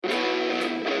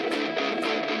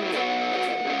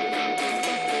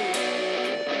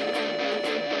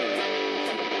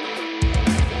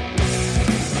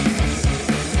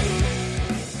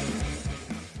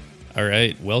All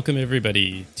right, welcome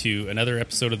everybody to another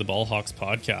episode of the Ball Hawks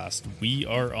podcast. We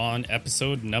are on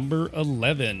episode number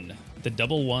 11, the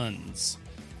double ones.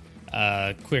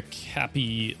 Quick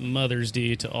happy Mother's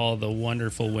Day to all the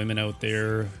wonderful women out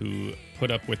there who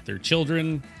put up with their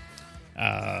children.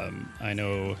 I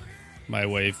know my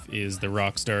wife is the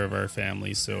rock star of our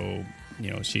family, so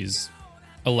she's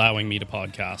allowing me to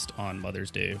podcast on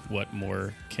Mother's Day. What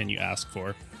more can you ask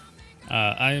for?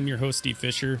 I am your host, Steve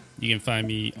Fisher. You can find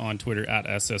me on Twitter at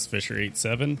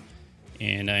 @ssfisher87.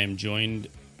 And I am joined,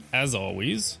 as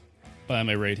always, by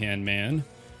my right-hand man,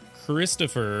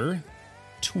 Christopher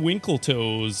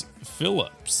Twinkletoes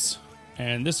Phillips.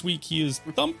 And this week he is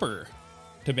Thumper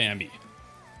to Bambi,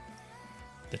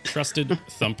 the trusted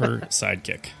Thumper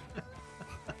sidekick.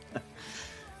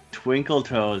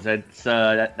 Twinkletoes,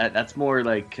 that's more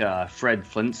like Fred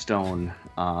Flintstone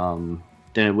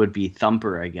than it would be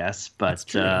Thumper, I guess.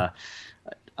 But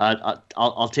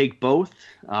I'll take both.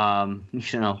 Whatever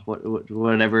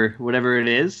it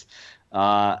is.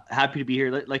 Happy to be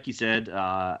here. Like you said,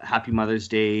 happy Mother's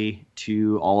Day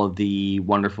to all of the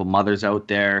wonderful mothers out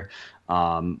there.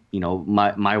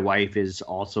 My wife is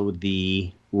also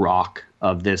the rock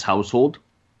of this household.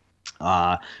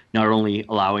 Not only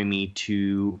allowing me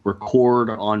to record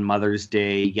on Mother's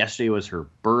Day. Yesterday was her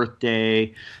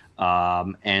birthday.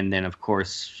 And then, of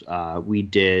course, we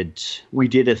did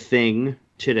a thing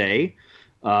today.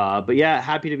 But yeah,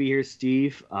 happy to be here,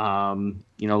 Steve.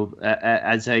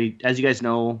 As you guys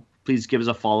know, please give us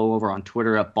a follow over on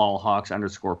Twitter at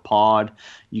ballhawks_pod.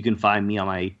 You can find me on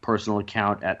my personal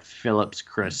account at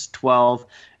phillipschris12.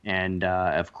 And,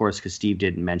 of course, because Steve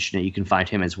didn't mention it, you can find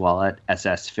him as well at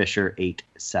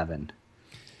ssfisher87.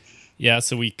 Yeah,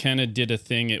 so we kind of did a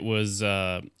thing. It was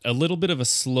a little bit of a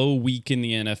slow week in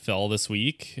the NFL this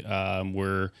week.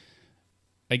 We're,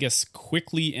 I guess,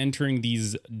 quickly entering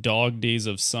these dog days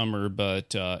of summer,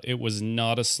 but it was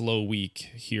not a slow week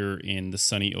here in the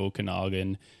sunny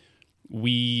Okanagan.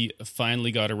 We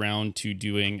finally got around to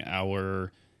doing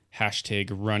our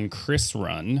hashtag Run Chris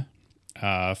Run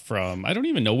from, I don't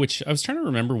even know which, I was trying to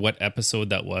remember what episode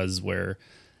that was where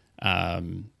I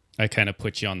kind of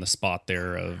put you on the spot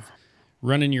there of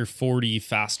running your 40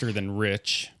 faster than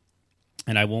Rich.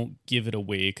 And I won't give it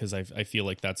away because I feel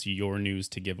like that's your news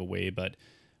to give away. But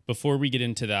before we get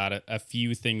into that, a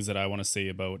few things that I want to say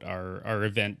about our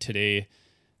event today.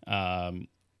 A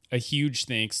huge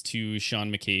thanks to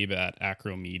Sean McCabe at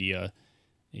Acro Media.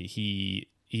 He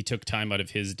took time out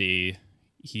of his day.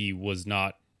 He was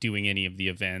not doing any of the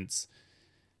events.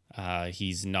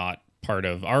 He's not part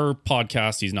of our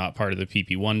podcast. He's not part of the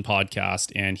PP1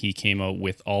 podcast, and he came out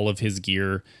with all of his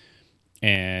gear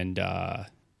and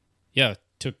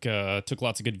took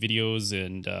lots of good videos,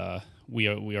 and we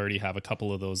already have a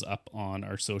couple of those up on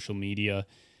our social media.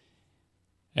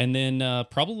 And then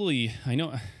probably, I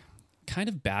know, kind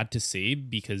of bad to say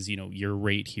because you're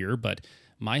right here, but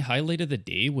my highlight of the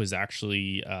day was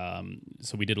actually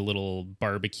so we did a little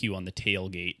barbecue on the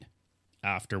tailgate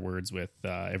afterwards with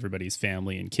everybody's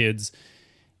family and kids,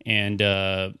 and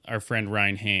our friend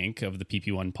Ryan Hank of the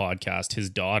PP1 podcast,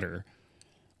 his daughter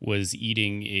was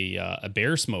eating a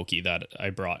bear smoky that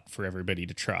I brought for everybody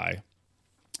to try,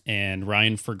 and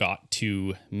Ryan forgot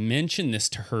to mention this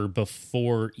to her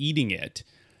before eating it,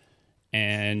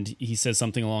 and he says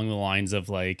something along the lines of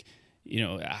like,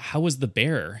 how was the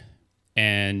bear?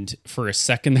 And for a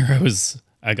second there,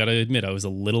 I gotta admit, I was a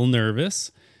little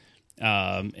nervous.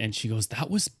 And she goes, "That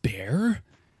was bear?"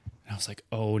 And I was like,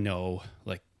 "Oh no,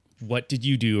 like, what did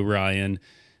you do, Ryan?"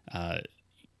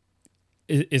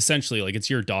 Essentially, like, it's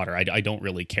your daughter. I don't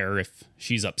really care if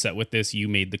she's upset with this. You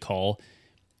made the call.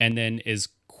 And then as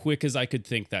quick as I could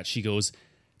think that, she goes,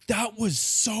 "That was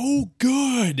so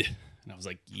good." And I was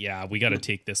like, yeah, we got to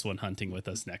take this one hunting with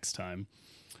us next time.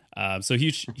 So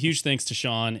huge thanks to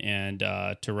Sean and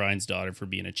to Ryan's daughter for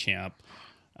being a champ.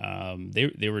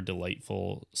 They were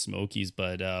delightful smokies,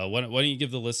 but why don't you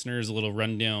give the listeners a little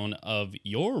rundown of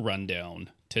your rundown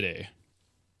today?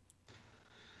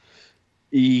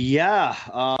 Yeah,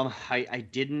 I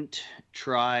didn't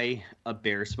try a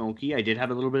bear smoky. I did have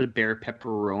a little bit of bear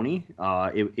pepperoni.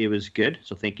 It was good,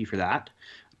 so thank you for that.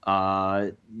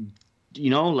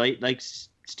 Like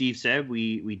Steve said,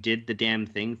 we did the damn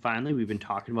thing finally. We've been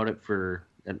talking about it for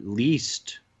at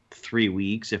least 3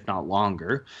 weeks, if not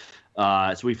longer.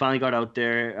 So we finally got out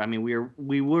there. I mean,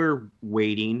 we were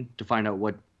waiting to find out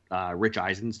what Rich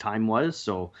Eisen's time was.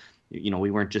 So,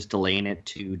 we weren't just delaying it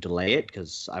to delay it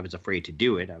because I was afraid to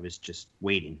do it. I was just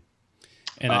waiting.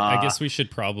 And I guess we should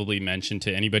probably mention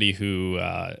to anybody who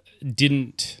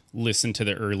didn't listen to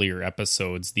the earlier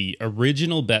episodes, the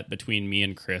original bet between me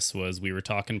and Chris was we were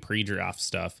talking pre-draft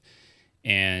stuff.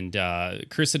 And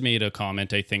Chris had made a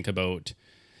comment, I think it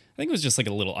was just like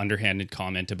a little underhanded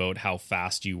comment about how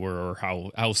fast you were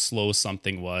or how slow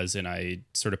something was. And I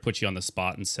sort of put you on the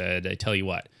spot and said, I tell you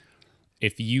what,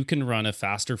 if you can run a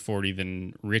faster 40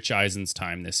 than Rich Eisen's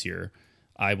time this year,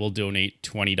 I will donate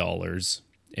 $20.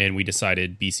 And we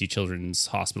decided BC Children's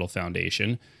Hospital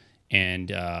Foundation.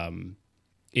 And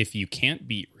if you can't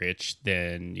beat Rich,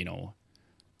 then,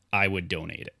 I would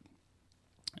donate it.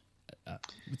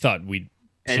 Thought we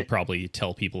should probably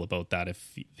tell people about that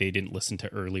if they didn't listen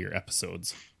to earlier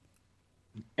episodes.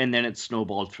 And then it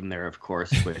snowballed from there, of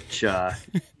course, which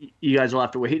you guys will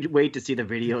have to wait to see the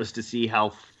videos to see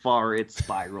how far it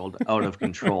spiraled out of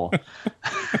control.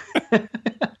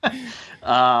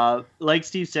 Like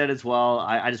Steve said as well,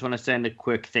 I just want to send a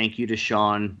quick thank you to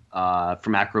Sean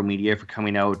from Acro Media for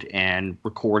coming out and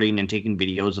recording and taking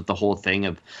videos of the whole thing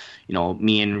of,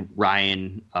 me and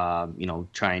Ryan,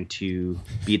 trying to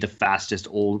be the fastest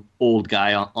old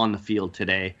guy on the field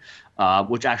today,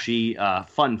 which actually,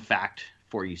 fun fact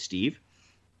for you, Steve,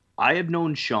 I have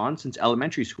known Sean since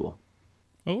elementary school.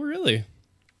 Oh, really?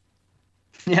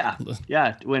 Yeah.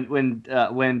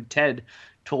 When Ted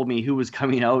told me who was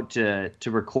coming out to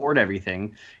record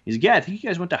everything, he's like, yeah, I think you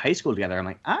guys went to high school together. I'm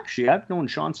like, actually, I've known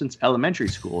Sean since elementary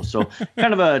school. So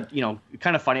kind of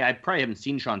funny. I probably haven't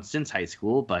seen Sean since high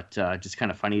school, but just kind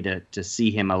of funny to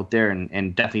see him out there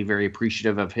and definitely very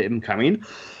appreciative of him coming.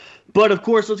 But of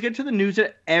course, let's get to the news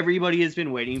that everybody has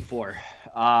been waiting for.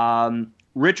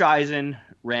 Rich Eisen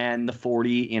ran the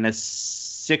 40 in a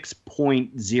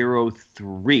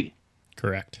 6.03.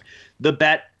 Correct. The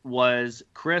bet was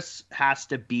Chris has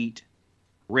to beat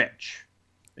Rich.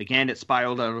 Again, it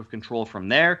spiraled out of control from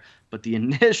there, but the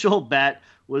initial bet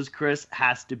was Chris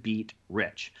has to beat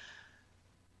Rich.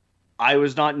 I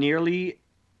was not nearly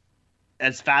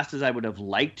as fast as I would have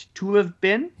liked to have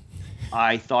been.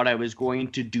 I thought I was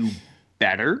going to do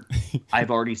better.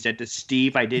 I've already said to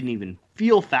Steve, I didn't even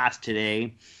feel fast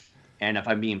today. And if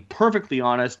I'm being perfectly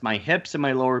honest, my hips and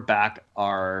my lower back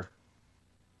are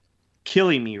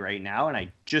killing me right now. And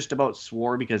I just about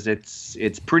swore because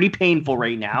it's pretty painful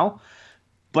right now.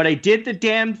 But I did the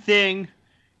damn thing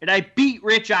and I beat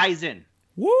Rich Eisen.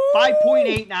 Woo!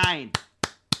 5.89.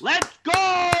 Let's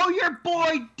go! Your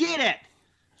boy did it!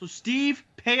 So Steve,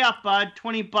 pay up, bud.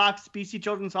 $20, BC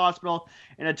Children's Hospital.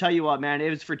 And I tell you what, man,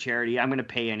 it was for charity. I'm going to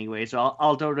pay anyway, so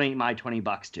I'll donate my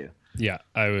 $20 too. Yeah,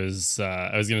 I was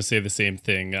going to say the same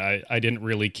thing. I didn't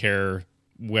really care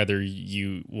whether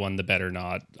you won the bet or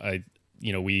not.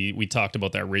 We talked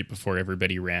about that right before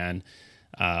everybody ran,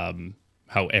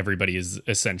 how everybody is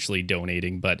essentially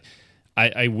donating. But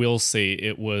I will say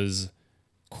it was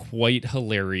quite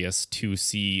hilarious to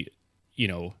see,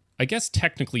 I guess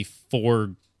technically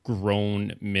 4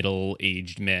 grown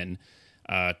middle-aged men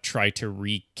try to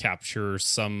recapture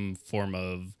some form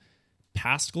of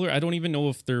past glory. I don't even know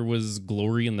if there was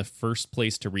glory in the first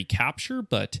place to recapture,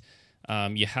 but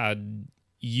you had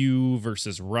you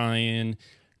versus Ryan,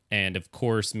 and of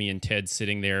course me and Ted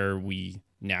sitting there. We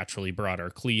naturally brought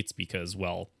our cleats because,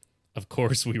 well, of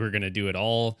course we were going to do it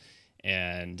all.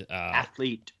 And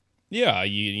athlete. Yeah,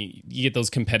 you get those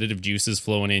competitive juices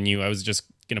flowing in you. I was just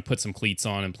going to put some cleats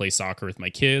on and play soccer with my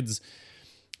kids.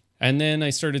 And then I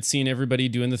started seeing everybody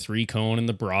doing the 3-cone and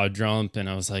the broad jump. And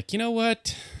I was like, you know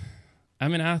what?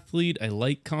 I'm an athlete. I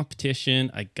like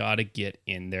competition. I got to get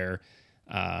in there.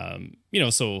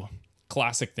 So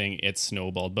classic thing, it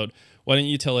snowballed. But why don't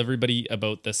you tell everybody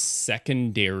about the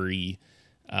secondary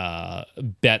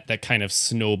bet that kind of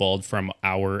snowballed from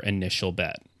our initial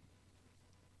bet?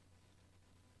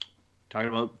 Talking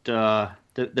about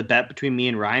the bet between me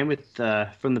and Ryan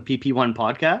from the PP1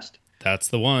 podcast. That's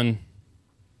the one.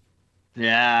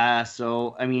 Yeah.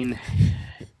 So I mean,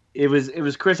 it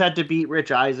was Chris had to beat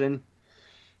Rich Eisen,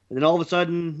 and then all of a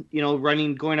sudden,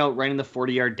 going out running the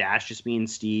 40-yard dash, just me and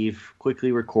Steve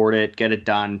quickly record it, get it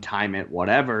done, time it,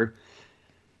 whatever.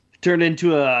 Turned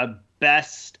into a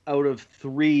best out of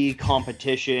 3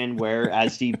 competition where,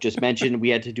 as Steve just mentioned, we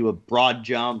had to do a broad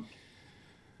jump.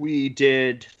 We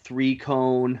did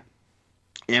 3-cone,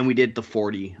 and we did the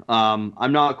 40.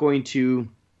 I'm not going to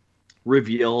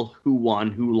reveal who won,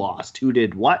 who lost, who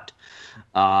did what.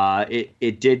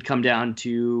 It did come down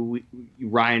to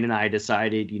Ryan and I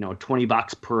decided,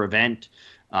 $20 per event.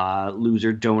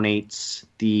 Loser donates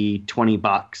the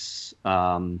 $20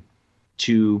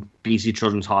 to BC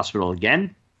Children's Hospital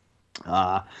again.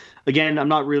 Again, I'm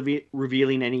not really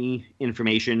revealing any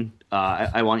information.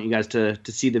 I want you guys to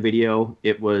see the video.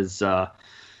 It was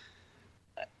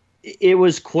It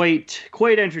was quite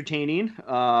entertaining.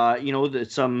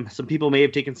 Some people may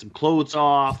have taken some clothes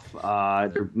off.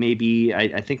 There maybe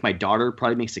I think my daughter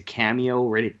probably makes a cameo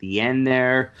right at the end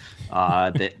there.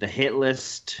 The hit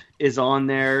list is on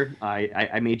there.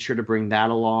 I made sure to bring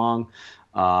that along.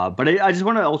 But I just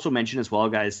want to also mention as well,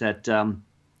 guys, that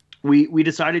we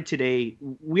decided today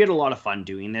we had a lot of fun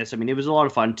doing this. I mean, it was a lot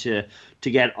of fun to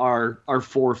get our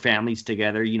four families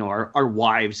together. You know, our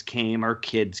wives came, our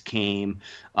kids came.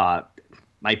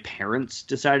 My parents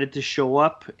decided to show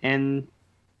up and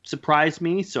surprise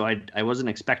me, so I wasn't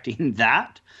expecting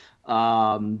that.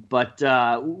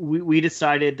 But we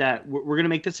decided that we're going to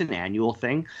make this an annual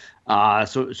thing.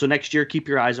 So next year, keep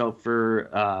your eyes out for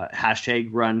hashtag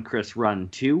Run Chris Run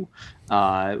 2.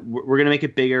 We're going to make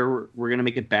it bigger. We're going to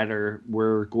make it better.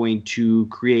 We're going to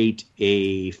create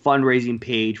a fundraising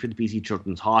page for the BC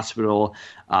Children's Hospital.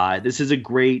 This is a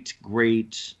great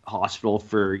hospital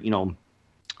for,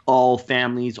 all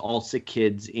families, all sick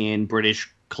kids in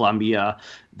British Columbia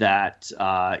that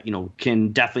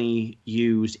can definitely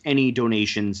use any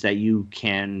donations that you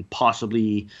can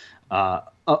possibly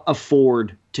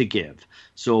afford to give.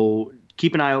 So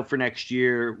keep an eye out for next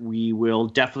year. We will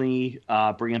definitely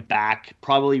bring it back.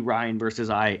 Probably Ryan versus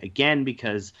I again,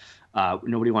 because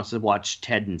nobody wants to watch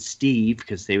Ted and Steve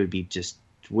because they would be just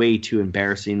way too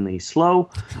embarrassingly slow.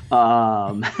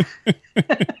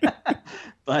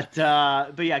 But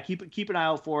yeah, keep an eye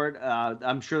out for it.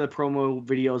 I'm sure the promo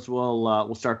videos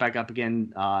will start back up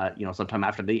again. Sometime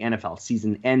after the NFL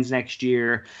season ends next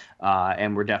year,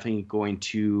 and we're definitely going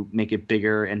to make it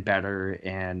bigger and better,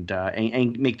 and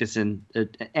make this an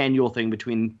annual thing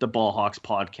between the Ballhawks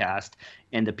podcast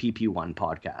and the PP1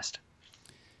 podcast.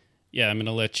 Yeah, I'm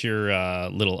gonna let your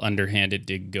little underhanded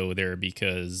dig go there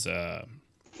because,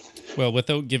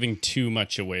 without giving too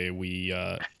much away,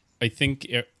 I think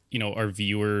our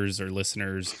viewers or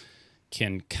listeners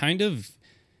can kind of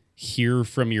hear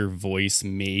from your voice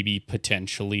maybe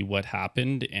potentially what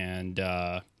happened. And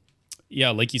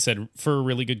like you said, for a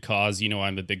really good cause.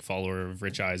 I'm a big follower of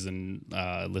Rich Eisen,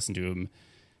 listen to him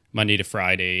Monday to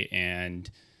Friday, and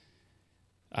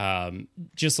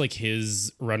just like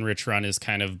his Run Rich Run is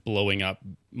kind of blowing up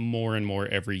more and more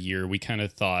every year. We kind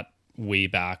of thought way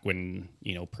back when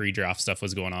pre-draft stuff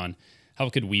was going on, how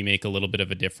could we make a little bit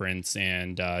of a difference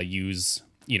and use,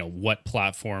 what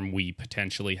platform we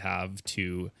potentially have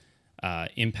to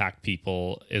impact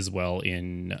people as well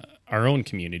in our own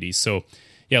communities. So,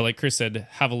 yeah, like Chris said,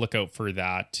 have a look out for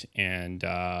that, and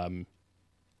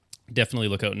definitely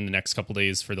look out in the next couple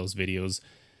days for those videos.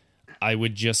 I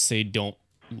would just say don't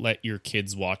let your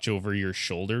kids watch over your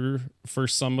shoulder for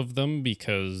some of them,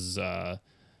 because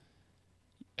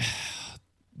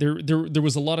There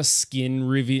was a lot of skin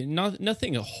reveal,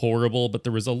 nothing horrible, but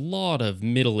there was a lot of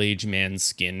middle-aged man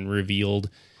skin revealed,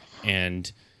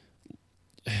 and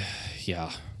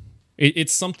yeah,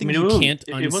 it's something you can't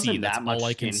unsee. It wasn't that much all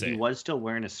I can say. He was still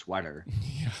wearing a sweater.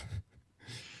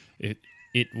 Yeah,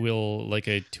 it will, like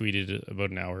I tweeted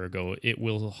about an hour ago, it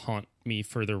will haunt me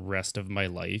for the rest of my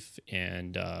life,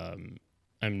 and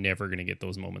I'm never gonna get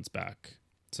those moments back.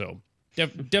 So.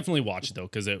 Definitely watch it, though,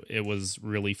 because it was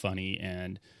really funny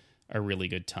and a really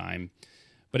good time.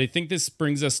 But I think this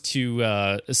brings us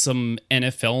to some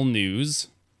NFL news,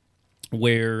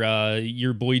 where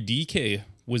your boy DK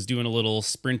was doing a little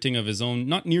sprinting of his own,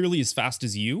 not nearly as fast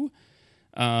as you.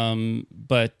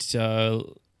 But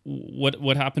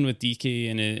what happened with DK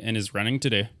and his running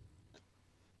today?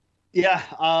 Yeah,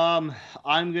 I'm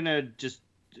gonna just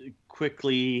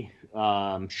quickly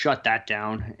shut that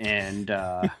down, and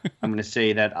I'm going to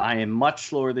say that I am much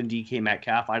slower than DK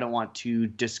Metcalf. I don't want to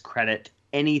discredit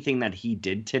anything that he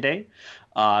did today,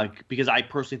 because I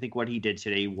personally think what he did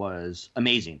today was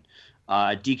amazing.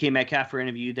 DK Metcalf, for any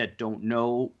of you that don't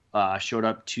know, showed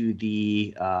up to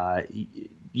the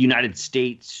United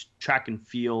States Track and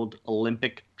Field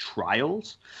Olympic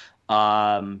Trials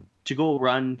to go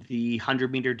run the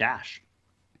 100-meter dash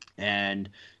and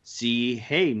see,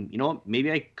 hey,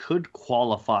 maybe I could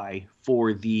qualify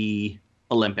for the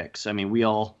Olympics. I mean, we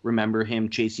all remember him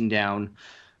chasing down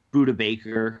Buda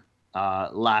Baker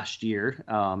last year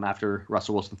after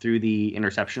Russell Wilson threw the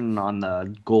interception on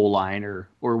the goal line or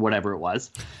whatever it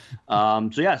was.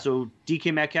 So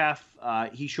DK Metcalf,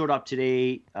 he showed up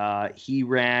today. He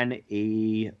ran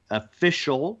a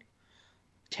official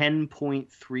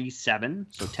 10.37,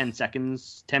 so 10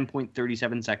 seconds,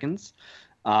 10.37 seconds.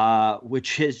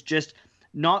 Which is just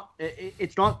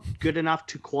it's not good enough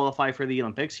to qualify for the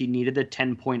Olympics. He needed a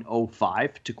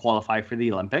 10.05 to qualify for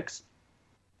the Olympics.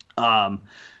 10.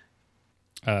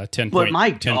 But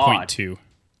my God, 10.2.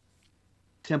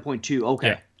 10.2.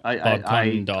 Okay. Bob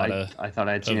Condada I thought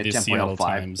I'd seen of a the Seattle 10.05,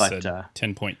 Times but said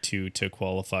 10.2 to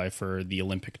qualify for the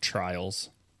Olympic trials.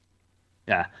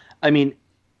 yeah, I mean,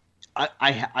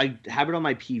 I have it on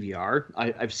my PVR.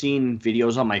 I've seen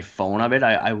videos on my phone of it.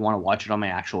 I want to watch it on my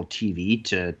actual TV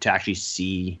to actually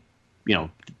see, you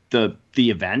know, the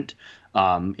event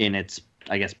in its,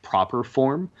 I guess, proper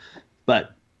form.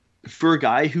 But for a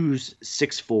guy who's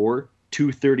 6'4",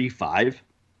 235,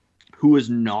 who is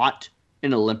not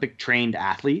an Olympic trained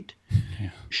athlete,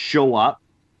 show up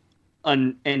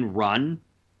and run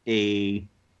a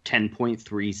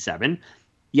 10.37.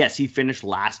 Yes, he finished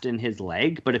last in his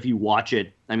leg, but if you watch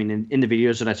it, I mean, in the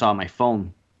videos that I saw on my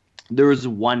phone, there was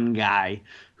one guy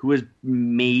who was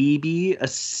maybe a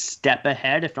step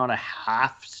ahead, if not a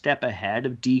half step ahead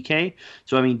of DK.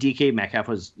 So, I mean, DK Metcalf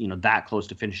was, that close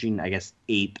to finishing, I guess,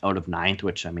 8th out of 9th,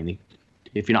 which, I mean,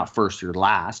 if you're not first, you're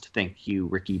last. Thank you,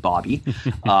 Ricky Bobby.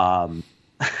 I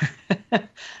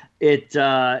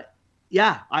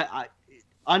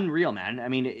unreal, man. I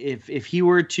mean, if he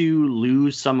were to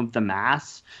lose some of the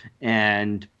mass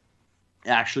and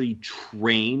actually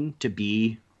train to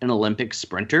be an Olympic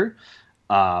sprinter,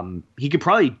 he could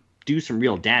probably do some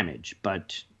real damage.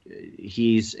 But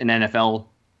he's an NFL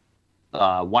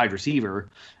wide receiver,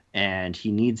 and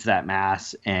he needs that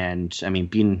mass. And I mean,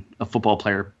 being a football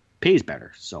player pays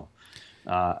better, so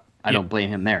I don't blame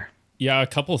him there. Yeah, a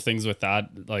couple of things with that,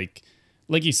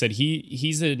 like you said,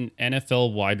 he's an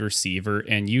NFL wide receiver,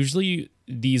 and usually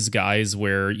these guys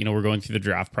where, we're going through the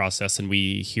draft process and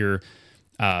we hear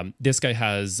this guy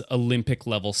has Olympic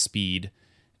level speed.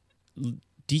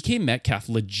 DK Metcalf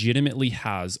legitimately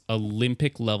has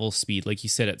Olympic level speed. Like you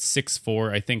said, at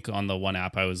 6'4", I think on the one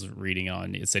app I was reading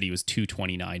on, it said he was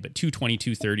 229, but 220,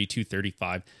 230,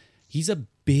 235. He's a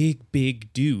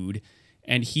big dude,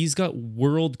 and he's got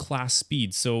world-class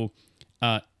speed. So,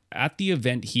 at the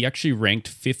event, he actually ranked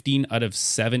 15 out of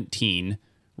 17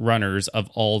 runners of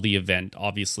all the event,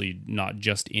 obviously not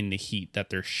just in the heat that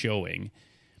they're showing.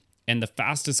 And the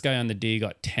fastest guy on the day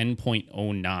got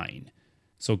 10.09.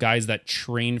 So guys that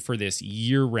train for this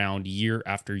year-round, year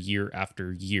after year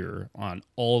after year on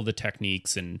all the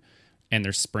techniques and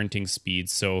their sprinting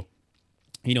speeds. So,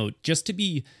 just to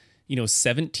be,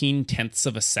 17 tenths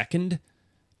of a second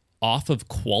off of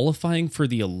qualifying for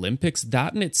the Olympics,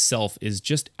 that in itself is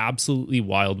just absolutely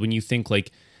wild when you think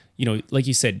like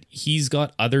you said, he's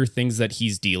got other things that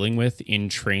he's dealing with in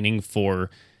training for,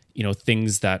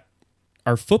 things that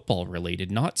are football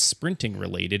related, not sprinting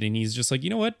related. And he's just like, you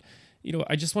know what?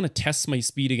 I just want to test my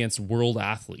speed against world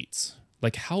athletes.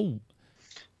 Like how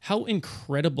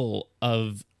incredible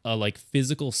of a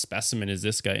physical specimen is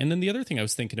this guy? And then the other thing I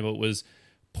was thinking about was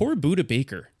poor Budda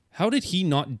Baker. How did he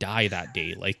not die that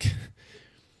day?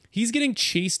 He's getting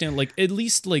chased down, at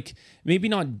least, maybe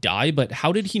not die, but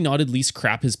how did he not at least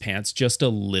crap his pants just a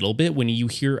little bit when you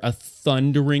hear a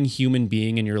thundering human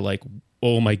being and you're like,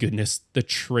 oh my goodness, the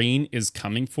train is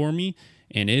coming for me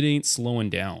and it ain't slowing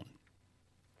down.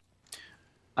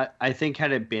 I think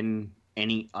had it been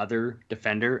any other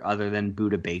defender other than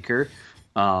Budda Baker,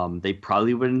 they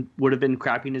probably would have been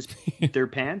crapping their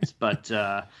pants, but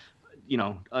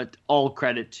all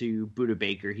credit to Budda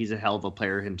Baker. He's a hell of a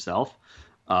player himself.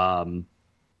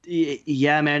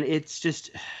 Yeah, man, it's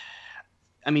just,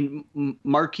 I mean,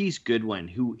 Marquise Goodwin,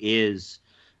 who is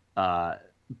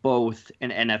both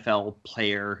an NFL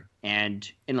player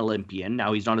and an Olympian.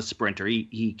 Now, he's not a sprinter.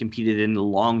 He competed in the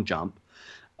long jump.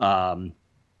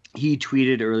 He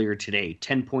tweeted earlier today,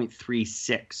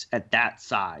 10.36 at that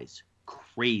size.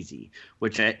 Crazy,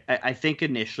 which I think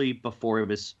initially before it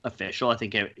was official, I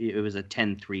think it was a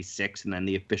 10.36, and then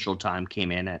the official time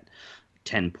came in at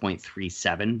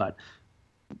 10.37. But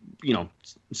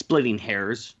splitting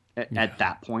hairs at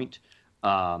that point.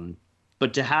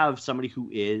 But to have somebody who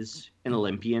is an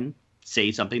Olympian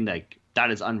say something like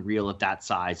that is unreal at that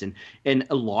size, and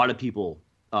a lot of people,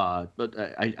 but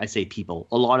I say people,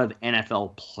 a lot of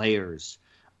NFL players,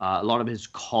 a lot of his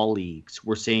colleagues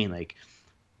were saying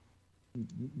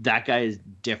that guy is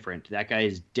different. That guy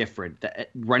is different.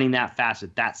 Running that fast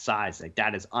at that size,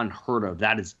 that is unheard of.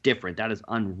 That is different. That is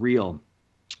unreal.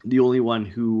 The only one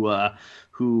who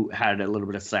had a little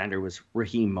bit of slander was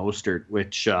Raheem Mostert,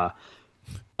 which I'm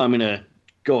gonna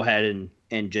go ahead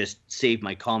and just save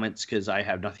my comments because I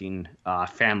have nothing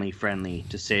family friendly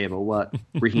to say about what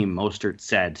Raheem Mostert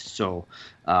said. So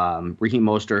Raheem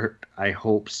Mostert, I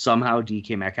hope somehow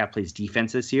DK Metcalf plays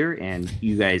defense this year and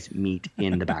you guys meet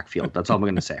in the backfield. That's all I'm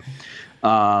going to say.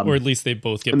 Or at least they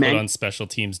both get put on special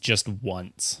teams just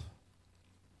once.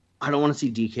 I don't want to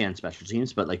see DK on special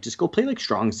teams, but just go play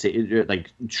strong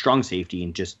safety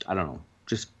and just, I don't know,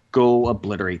 just go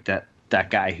obliterate that that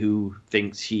guy who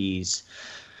thinks he's.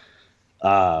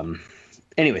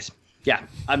 Anyways, yeah,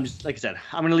 I'm just like I said,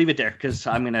 I'm gonna leave it there because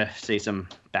I'm gonna say some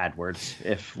bad words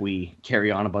if we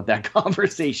carry on about that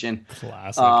conversation.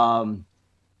 Classic.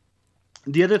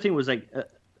 The other thing was like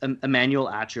Emmanuel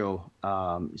Acho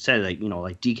said, like,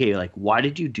 like DK, like, why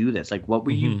did you do this? Like, what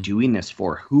were you doing this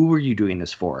for? Who were you doing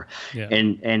this for? Yeah.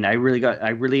 And I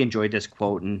really enjoyed this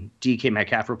quote. And DK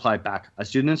Metcalf replied back, I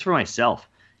was doing this for myself.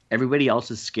 Everybody else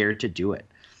is scared to do it.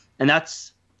 And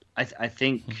that's, I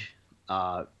think,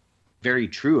 very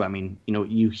true. I mean,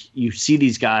 you see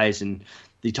these guys and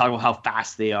they talk about how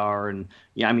fast they are. And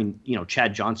yeah, I mean,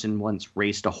 Chad Johnson once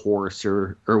raced a horse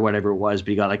or whatever it was, but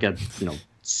he got like a,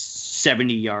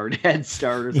 70-yard head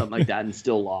start or something like that and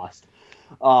still lost.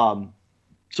 So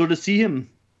to see him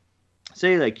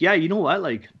say like, yeah, you know what?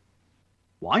 Like,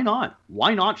 why not?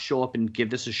 Why not show up and give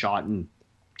this a shot and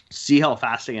see how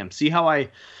fast I am? See how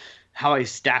I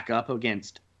stack up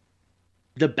against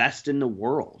the best in the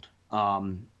world.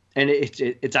 And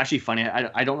it's actually funny.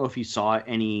 I don't know if you saw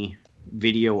any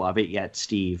video of it yet,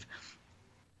 Steve.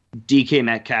 DK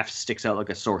Metcalf sticks out like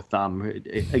a sore thumb.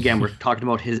 Again, we're talking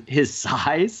about his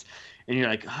size, and you're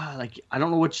like, I don't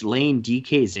know which lane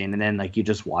DK's in, and then like you're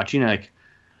just watching, like,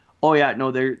 oh yeah, no,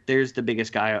 there's the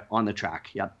biggest guy on the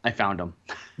track. Yep, I found him.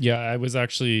 Yeah, I was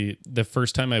actually the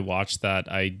first time I watched that,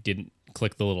 I didn't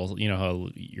click the little, how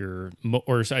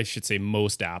or I should say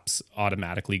most apps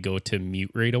automatically go to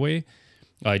mute right away.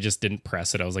 I just didn't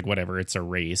press it. I was like, whatever, it's a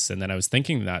race. And then I was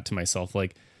thinking that to myself,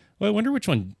 like, well, I wonder which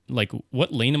one, like,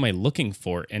 what lane am I looking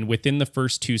for? And within the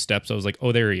first 2 steps, I was like,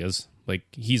 oh, there he is. Like,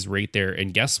 he's right there.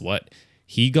 And guess what?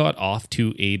 He got off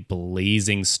to a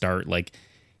blazing start. Like,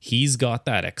 he's got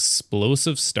that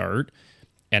explosive start.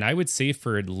 And I would say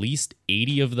for at least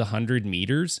 80 of the 100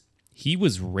 meters, he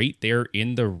was right there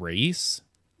in the race,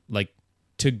 like,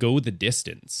 to go the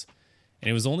distance. And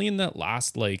it was only in that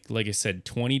last, like I said,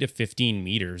 20 to 15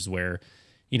 meters where,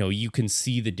 you can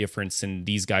see the difference in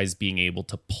these guys being able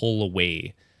to pull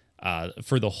away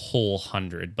for the whole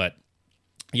 100. But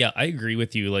yeah, I agree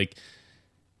with you. Like,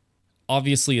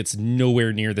 obviously it's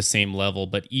nowhere near the same level,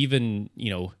 but even,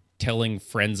 telling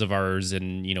friends of ours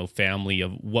and, family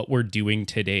of what we're doing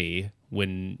today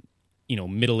when,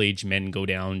 middle-aged men go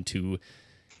down to,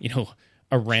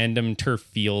 a random turf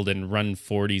field and run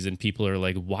 40s, and people are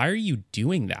like, why are you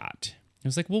doing that? I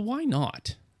was like, well, why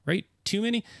not? Right?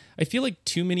 I feel like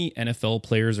too many NFL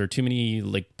players or too many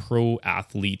like pro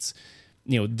athletes,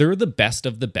 they're the best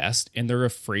of the best and they're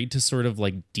afraid to sort of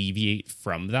like deviate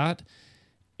from that.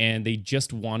 And they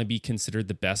just want to be considered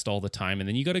the best all the time. And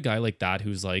then you got a guy like that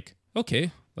who's like,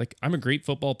 okay, like, I'm a great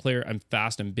football player. I'm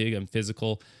fast, I'm big, I'm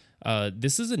physical.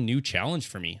 This is a new challenge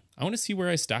for me. I want to see where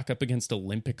I stack up against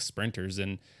Olympic sprinters.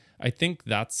 And I think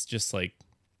that's just like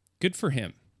good for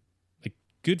him. Like,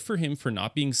 good for him for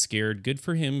not being scared. Good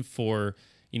for him for,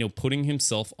 putting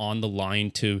himself on the line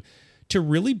to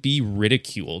really be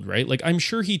ridiculed, right? Like, I'm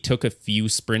sure he took a few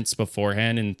sprints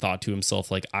beforehand and thought to himself,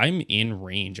 like, I'm in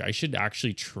range. I should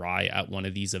actually try at one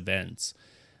of these events.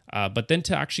 But then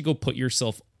to actually go put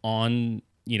yourself on,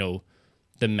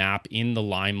 the map in the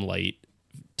limelight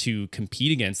to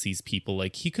compete against these people,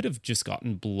 like, he could have just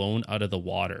gotten blown out of the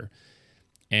water.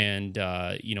 And,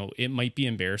 it might be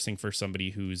embarrassing for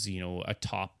somebody who's, a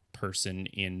top person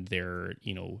in their,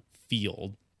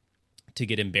 field to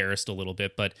get embarrassed a little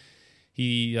bit, but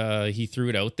he threw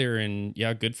it out there, and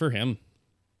yeah, good for him.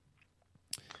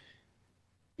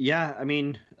 Yeah. I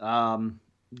mean,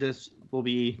 this will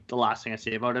be the last thing I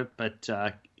say about it, but,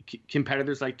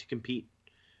 competitors like to compete,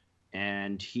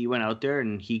 and he went out there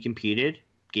and he competed,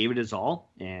 gave it his all.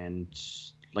 And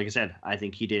like I said, I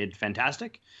think he did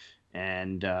fantastic.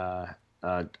 And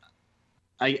I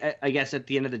guess at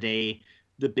the end of the day,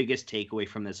 the biggest takeaway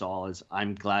from this all is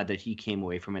I'm glad that he came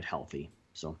away from it healthy.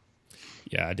 So,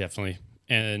 yeah, definitely.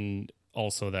 And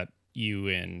also that you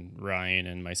and Ryan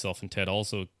and myself and Ted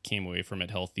also came away from it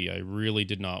healthy. I really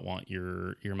did not want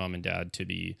your mom and dad to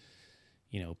be,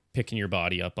 picking your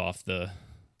body up off the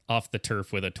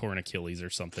turf with a torn Achilles or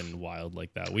something wild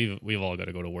like that. We've all got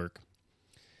to go to work.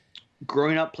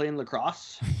 Growing up playing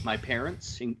lacrosse, my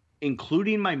parents,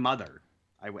 including my mother,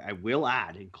 I will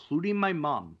add, including my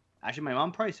mom. Actually, my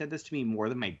mom probably said this to me more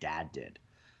than my dad did.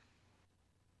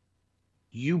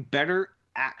 You better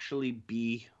actually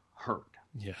be hurt.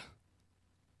 Yeah.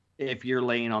 If you're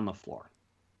laying on the floor.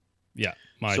 Yeah.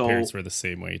 My parents were the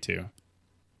same way too.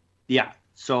 Yeah.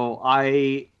 So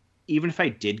even if I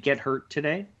did get hurt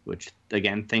today, which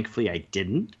again, thankfully I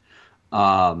didn't,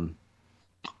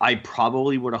 I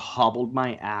probably would have hobbled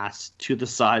my ass to the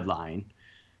sideline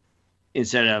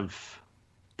instead of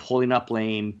pulling up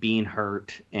lame, being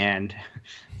hurt, and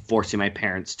forcing my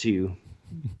parents to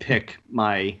pick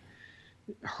my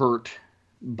hurt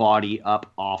body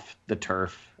up off the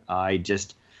turf. I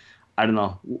don't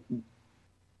know.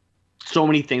 So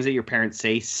many things that your parents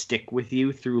say stick with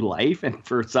you through life, and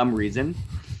for some reason,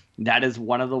 that is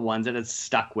one of the ones that has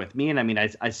stuck with me. And I mean,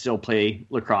 I still play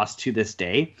lacrosse to this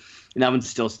day, and that one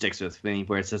still sticks with me,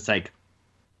 where it's just like,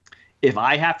 if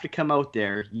I have to come out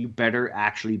there, you better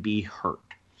actually be hurt.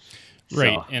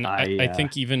 Right. So and I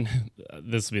think even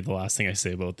this will be the last thing I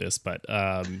say about this, but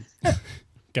kind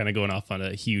of going off on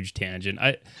a huge tangent.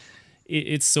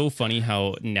 It's so funny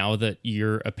how now that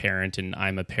you're a parent and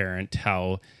I'm a parent,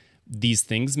 how these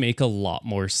things make a lot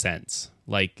more sense.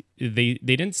 Like they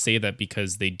didn't say that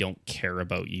because they don't care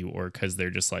about you or because they're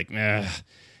just like,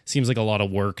 seems like a lot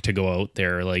of work to go out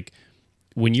there. Like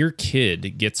when your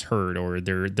kid gets hurt or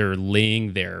they're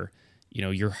laying there, you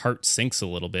know, your heart sinks a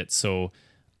little bit. So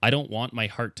I don't want my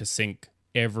heart to sink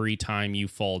every time you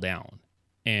fall down.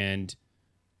 And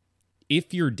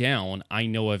if you're down, I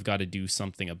know I've got to do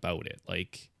something about it.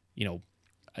 Like, you know,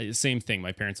 same thing.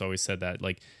 My parents always said that,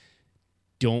 like,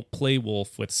 don't play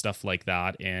wolf with stuff like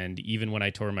that. And even when I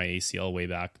tore my ACL way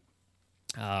back,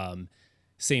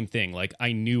 same thing. Like,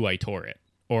 I knew I tore it,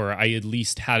 or I at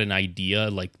least had an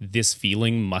idea, like, this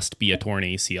feeling must be a torn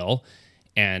ACL.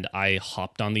 And I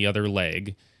hopped on the other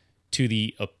leg to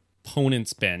the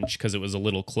opponent's bench because it was a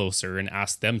little closer and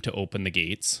asked them to open the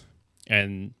gates,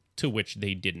 and to which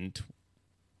they didn't.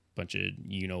 Bunch of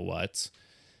you-know-whats.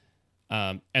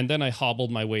 And then I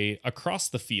hobbled my way across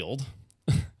the field,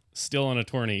 still on a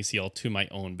torn ACL, to my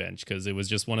own bench, because it was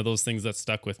just one of those things that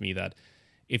stuck with me, that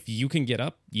if you can get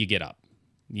up, you get up.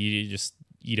 You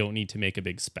don't need to make a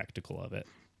big spectacle of it.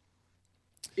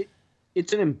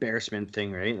 It's an embarrassment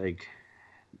thing, right? Like,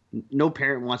 no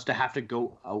parent wants to have to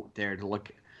go out there to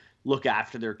look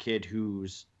after their kid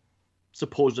who's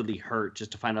supposedly hurt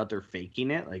just to find out they're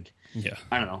faking it. Like, yeah,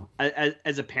 I don't know.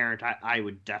 As a parent, I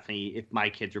would definitely, if my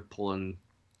kids are pulling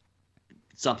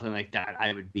something like that,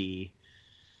 I would be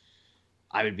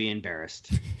embarrassed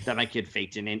that my kid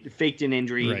faked an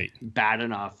injury, right, bad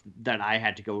enough that I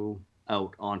had to go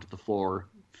out onto the floor,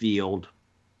 field,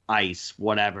 ice,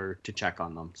 whatever, to check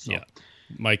on them. So. Yeah,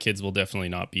 my kids will definitely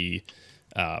not be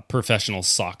professional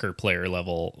soccer player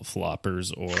level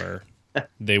floppers, or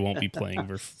they won't be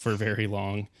playing for very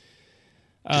long.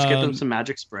 Just get them some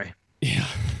magic spray. Yeah.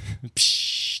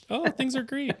 Oh, things are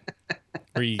great.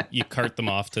 Or you cart them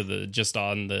off to just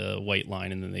on the white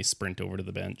line, and then they sprint over to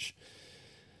the bench.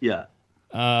 Yeah.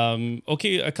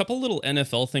 Okay, a couple little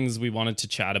NFL things we wanted to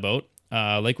chat about.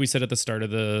 Like we said at the start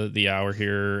of the hour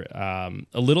here,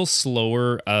 a little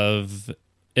slower of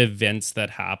events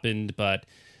that happened, but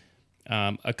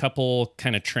a couple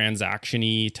kind of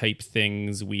transaction-y type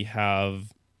things. We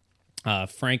have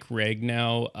Frank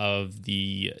Ragnow of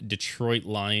the Detroit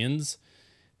Lions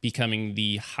becoming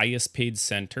the highest paid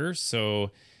center.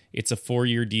 So it's a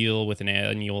 4-year deal with an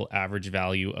annual average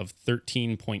value of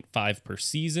 13.5 per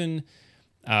season,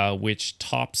 which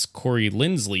tops Corey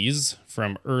Linsley's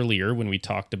from earlier when we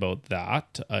talked about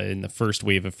that in the first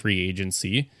wave of free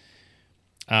agency.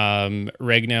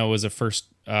 Ragnow was a first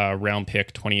round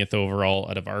pick, 20th overall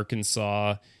out of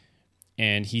Arkansas,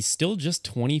 and he's still just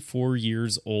 24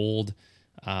 years old.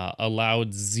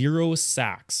 Allowed 0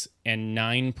 sacks and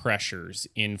 9 pressures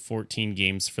in 14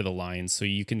 games for the Lions. So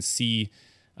you can see,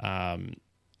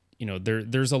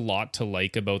 there's a lot to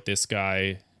like about this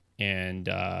guy, and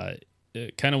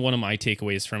kind of one of my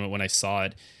takeaways from it when I saw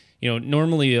it.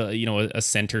 Normally, a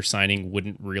center signing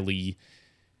wouldn't really,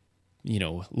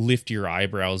 lift your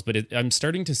eyebrows, but I'm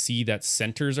starting to see that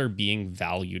centers are being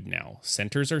valued now.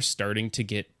 Centers are starting to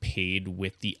get paid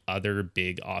with the other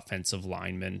big offensive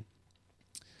linemen.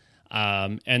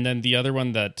 And then the other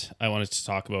one that I wanted to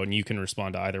talk about, and you can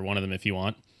respond to either one of them if you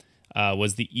want,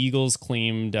 was the Eagles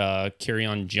claimed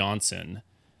Kerryon Johnson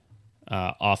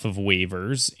off of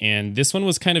waivers. And this one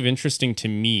was kind of interesting to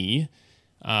me.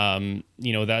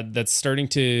 That's starting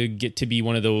to get to be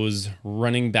one of those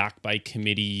running back by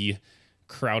committee,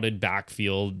 crowded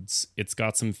backfields. It's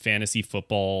got some fantasy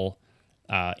football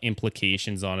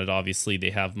implications on it. Obviously,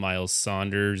 they have Miles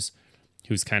Saunders,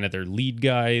 who's kind of their lead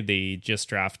guy. They just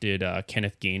drafted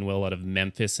Kenneth Gainwell out of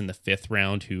Memphis in the 5th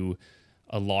round, who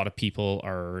a lot of people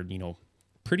are,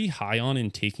 pretty high on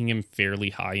and taking him fairly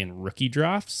high in rookie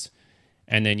drafts.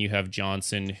 And then you have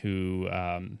Johnson,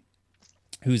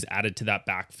 who's added to that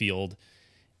backfield.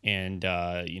 And,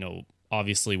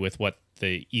 obviously with what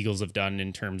the Eagles have done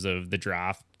in terms of the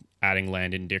draft, adding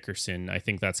Landon Dickerson, I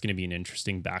think that's going to be an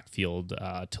interesting backfield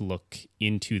to look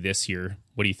into this year.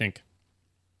 What do you think?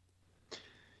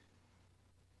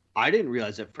 I didn't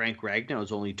realize that Frank Ragnow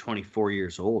is only 24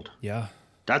 years old. Yeah.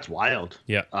 That's wild.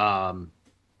 Yeah.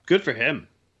 Good for him.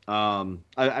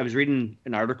 I was reading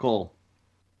an article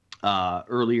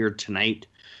earlier tonight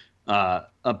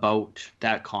about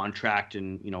that contract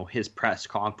and, his press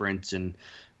conference. And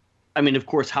I mean, of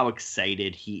course, how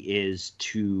excited he is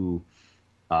to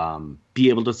be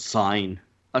able to sign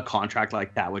a contract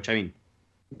like that, which, I mean,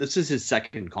 this is his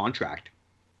second contract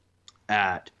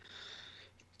at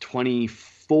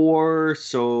 24.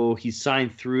 So he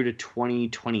signed through to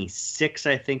 2026,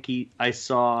 I think I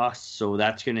saw. So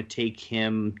that's going to take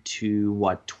him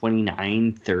to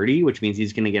 29, 30, which means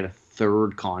he's going to get a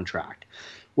third contract.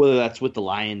 Whether that's with the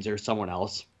Lions or someone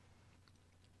else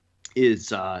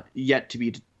is yet to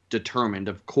be determined,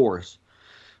 of course.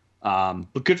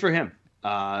 But good for him.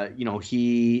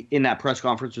 He in that press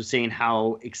conference was saying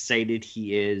how excited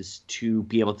he is to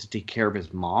be able to take care of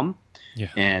his mom,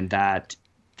 and that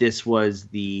this was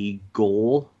the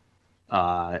goal,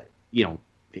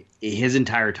 his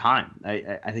entire time.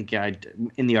 I think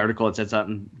in the article it said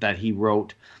something that he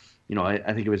wrote,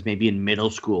 I think it was maybe in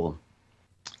middle school,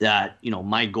 that,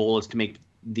 my goal is to make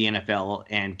the NFL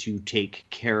and to take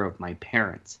care of my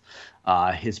parents.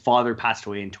 His father passed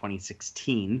away in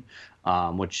 2016,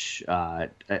 which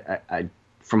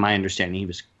from my understanding, he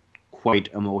was quite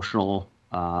emotional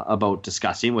about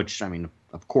discussing, which, I mean,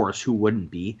 of course, who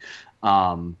wouldn't be?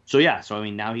 So I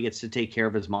mean, now he gets to take care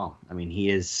of his mom. I mean, he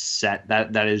is set.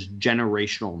 That is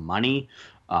generational money.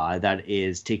 That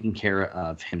is taking care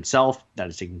of himself. That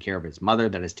is taking care of his mother.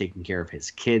 That is taking care of his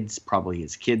kids, probably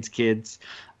his kids' kids.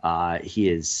 He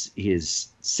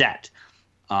is set.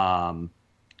 So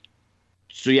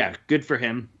yeah, good for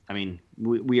him. I mean,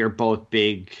 we are both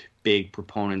big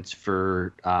proponents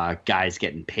for guys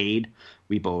getting paid.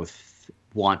 We both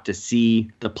want to see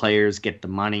the players get the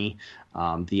money.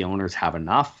 The owners have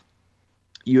enough.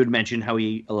 You had mentioned how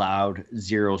he allowed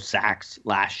 0 sacks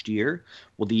last year.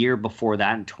 Well, the year before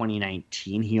that, in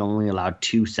 2019, he only allowed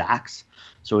 2 sacks.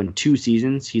 So in 2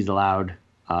 seasons, he's allowed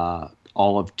all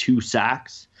of 2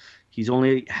 sacks. He's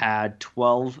only had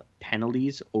 12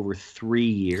 penalties over 3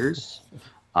 years.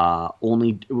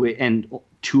 And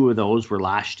 2 of those were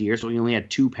last year. So he only had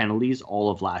 2 penalties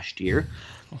all of last year.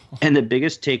 And the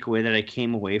biggest takeaway that I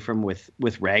came away from with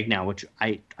Ragnow, which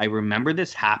I remember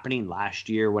this happening last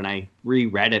year when I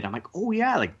reread it. I'm like, oh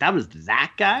yeah, like that was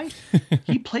that guy.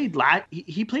 He played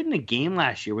he played in a game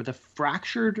last year with a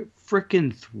fractured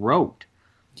freaking throat.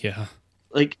 Yeah.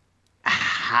 Like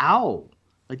how?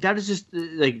 Like that is just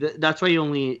like that's why he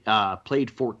only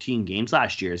played 14 games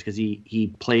last year, is because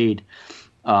he played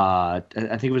I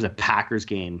think it was a Packers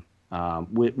game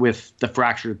with the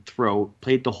fractured throat,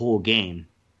 played the whole game,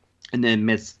 and then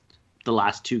missed the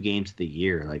last 2 games of the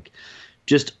year. Like,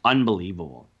 just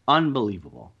unbelievable.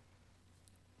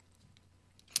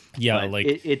 Yeah, but like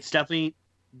it's definitely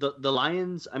the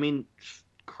Lions. I mean,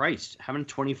 Christ, having a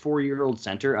 24-year-old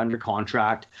center under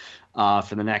contract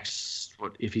for the next,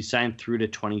 what if he signed through to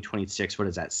 2026? What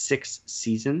is that? 6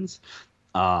 seasons.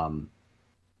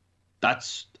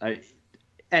 That's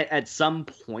at some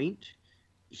point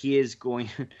he is going.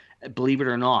 Believe it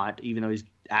or not, even though he's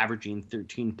averaging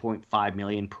 $13.5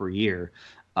 million per year,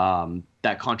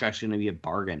 that contract's going to be a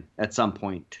bargain at some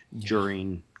point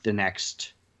during the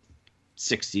next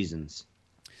 6 seasons.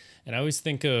 And I always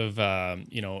think of, I'm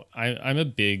a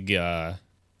big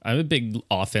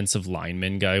offensive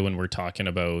lineman guy when we're talking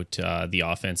about the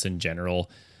offense in general.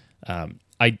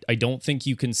 I don't think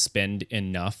you can spend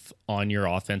enough on your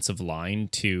offensive line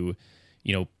to,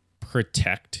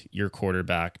 protect your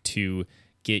quarterback, to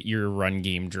get your run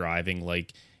game driving.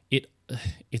 Like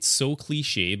it's so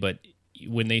cliche, but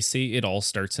when they say it all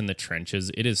starts in the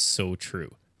trenches, it is so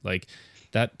true. Like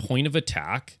that point of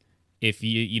attack, if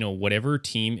whatever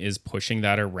team is pushing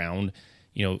that around,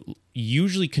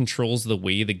 usually controls the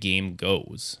way the game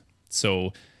goes.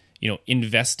 So,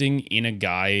 investing in a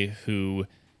guy who,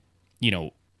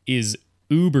 is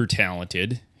uber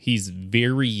talented, he's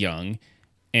very young.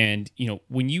 And,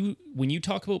 when you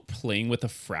talk about playing with a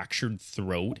fractured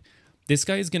throat, this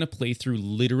guy is going to play through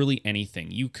literally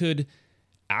anything. You could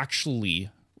actually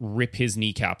rip his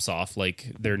kneecaps off,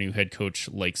 like their new head coach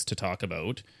likes to talk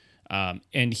about.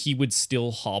 And he would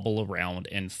still hobble around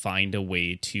and find a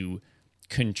way to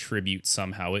contribute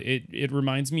somehow. It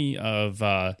reminds me of,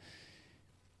 I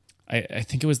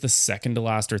think it was the second to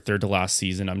last or third to last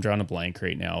season. I'm drawing a blank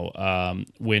right now.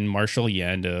 When Marshall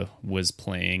Yanda was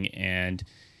playing and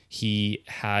he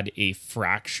had a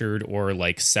fractured or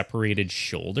like separated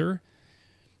shoulder,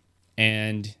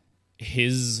 and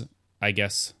his, I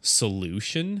guess,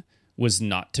 solution was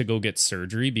not to go get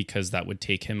surgery because that would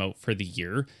take him out for the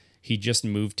year. he just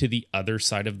moved to the other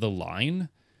side of the line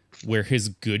where his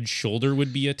good shoulder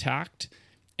would be attacked,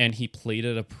 and he played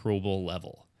at a Pro Bowl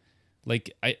level.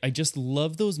 Like, I just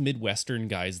love those Midwestern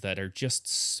guys that are just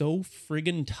so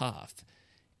friggin' tough,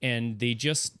 and they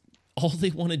just, all they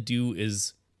want to do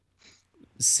is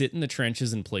sit in the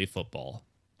trenches and play football.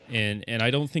 And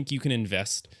I don't think you can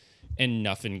invest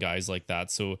enough in guys like that.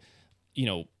 So,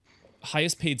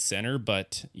 highest paid center,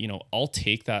 but, I'll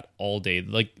take that all day.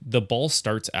 Like, the ball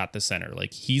starts at the center.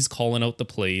 Like, he's calling out the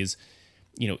plays.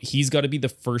 He's got to be the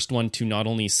first one to not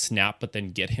only snap, but then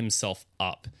get himself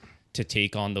up to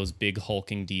take on those big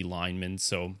hulking D linemen.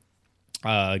 So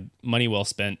money well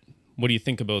spent. What do you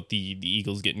think about the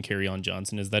Eagles getting Kerryon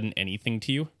Johnson? Is that an anything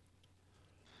to you?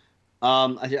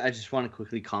 I just want to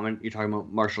quickly comment. You're talking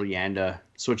about Marshall Yanda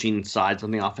switching sides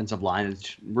on the offensive line.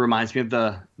 It reminds me of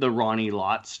the Ronnie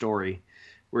Lott story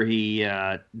where he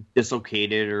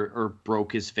dislocated or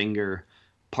broke his finger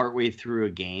partway through a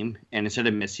game, and instead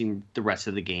of missing the rest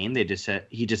of the game,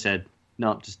 he just said,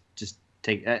 no, just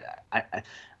take.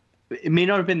 It may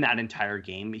not have been that entire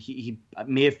game. He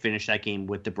may have finished that game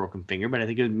with the broken finger, but I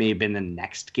think it may have been the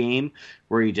next game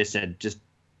where he just said, just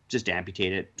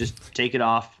amputate it, just take it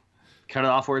off, cut it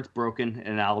off where it's broken,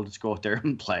 and I'll just go out there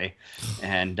and play.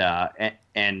 And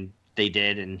they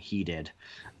did, and he did.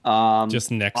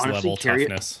 Just next level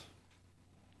toughness.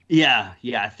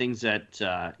 Yeah, things that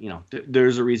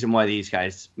there's a reason why these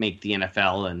guys make the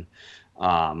NFL, and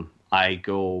I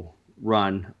go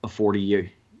run a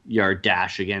 40-yard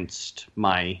dash against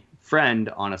my friend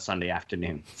on a Sunday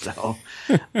afternoon. So,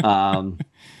 and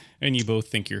you both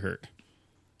think you're hurt.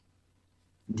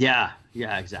 Yeah,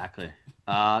 exactly.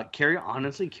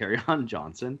 Kerryon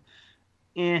Johnson.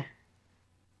 I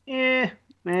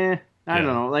don't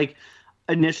know. Like,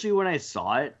 initially when I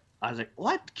saw it, I was like,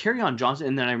 what? Kerryon Johnson?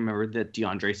 And then I remembered that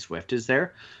DeAndre Swift is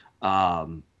there. I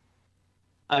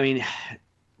mean,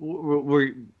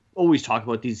 we're always talking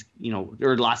about these,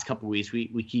 or the last couple of weeks,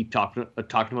 we keep talking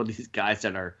about these guys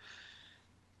that are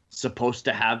supposed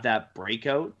to have that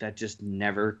breakout that just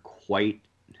never quite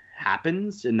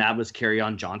happens. And that was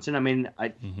Kerryon Johnson. I mean,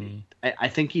 I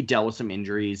think he dealt with some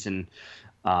injuries, and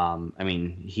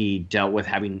he dealt with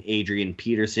having Adrian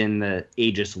Peterson, the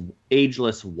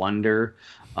ageless wonder,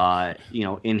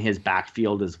 in his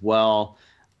backfield as well.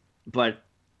 But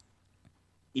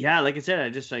yeah, like I said, I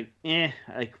just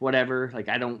whatever. Like,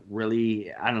 I don't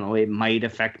know. It might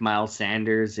affect Miles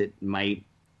Sanders. It might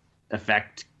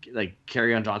affect,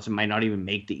 Kerryon Johnson might not even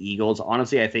make the Eagles.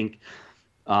 Honestly, I think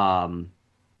Kerryon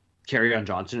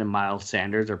Johnson and Miles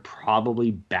Sanders are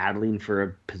probably battling for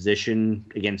a position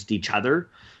against each other.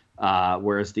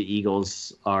 Whereas the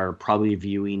Eagles are probably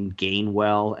viewing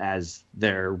Gainwell as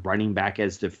their running back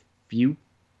as the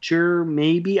future,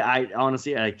 maybe. I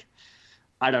honestly, I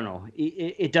don't know.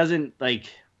 It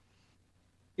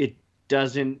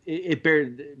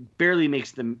barely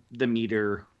makes the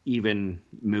meter even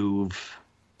move.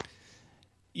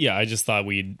 Yeah, I just thought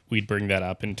we'd bring that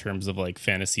up in terms of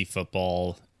fantasy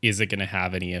football. Is it going to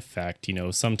have any effect?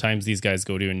 Sometimes these guys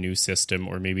go to a new system,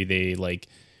 or maybe they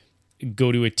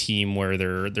go to a team where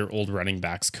their old running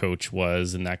backs coach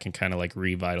was, and that can kind of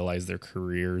revitalize their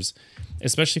careers,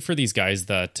 especially for these guys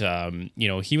that,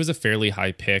 he was a fairly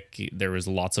high pick. There was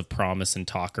lots of promise and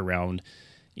talk around,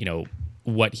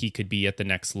 what he could be at the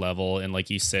next level. And like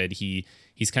you said,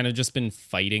 he's kind of just been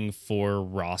fighting for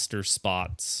roster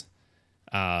spots,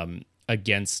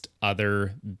 against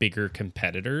other bigger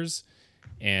competitors.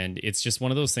 And it's just one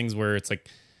of those things where it's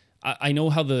I know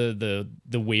how the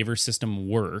waiver system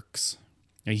works.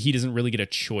 He doesn't really get a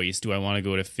choice. Do I want to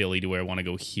go to Philly? Do I want to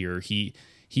go here? He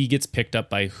gets picked up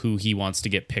by who he wants to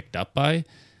get picked up by.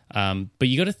 But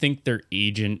you got to think their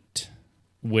agent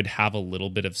would have a little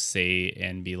bit of say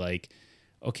and be like,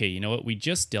 okay, you know what? We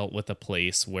just dealt with a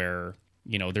place where,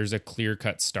 there's a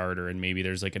clear-cut starter and maybe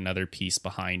there's another piece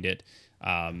behind it.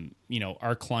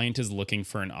 Our client is looking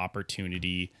for an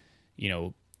opportunity,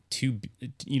 to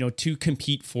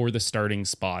compete for the starting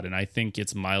spot. And I think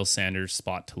it's Miles Sanders'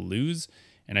 spot to lose.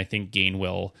 And I think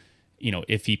Gainwell,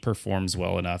 if he performs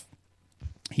well enough,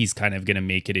 he's kind of going to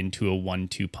make it into a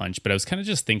 1-2 punch. But I was kind of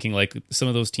just thinking some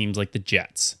of those teams like the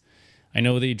Jets. I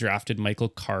know they drafted Michael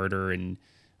Carter, and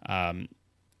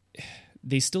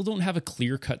they still don't have a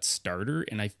clear-cut starter.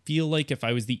 And I feel like if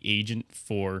I was the agent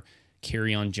for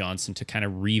Kerryon Johnson to kind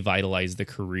of revitalize the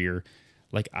career,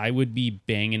 I would be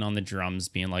banging on the drums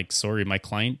being sorry, my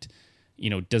client,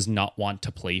 does not want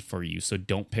to play for you. So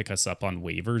don't pick us up on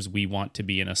waivers. We want to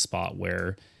be in a spot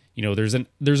where,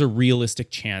 there's a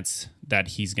realistic chance that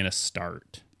he's going to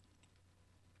start.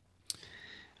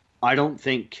 I don't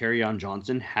think Kerryon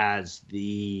Johnson has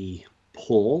the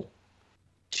pull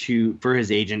for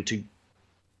his agent to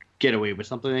get away with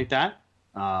something like that.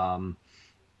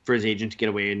 For his agent to get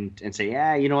away and say,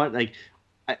 yeah, you know what, like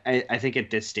I think at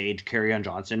this stage, Kerryon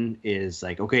Johnson is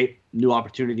like, okay, new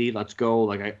opportunity, let's go.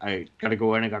 Like I gotta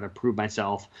go in, I gotta prove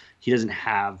myself. He doesn't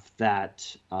have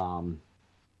that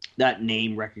that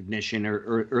name recognition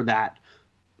or that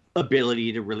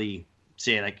ability to really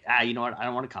say like, you know what, I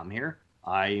don't want to come here.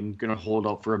 I'm gonna hold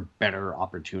out for a better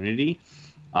opportunity.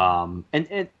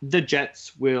 And the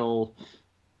Jets will.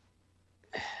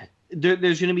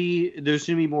 There's gonna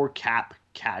be more cap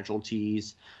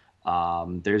casualties.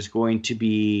 There's going to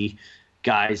be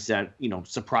guys that, you know,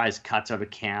 surprise cuts out of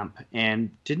camp.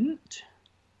 And didn't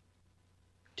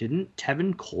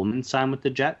Tevin Coleman sign with the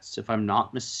Jets, if I'm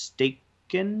not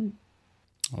mistaken?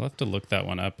 I'll have to look that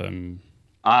one up.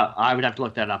 I would have to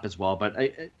look that up as well. But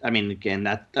I mean, again,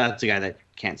 that's a guy that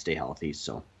can't stay healthy.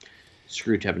 So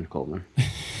screw Tevin Coleman.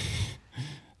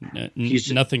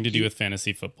 Nothing to do with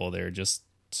fantasy football there. Just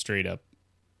straight up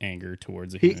anger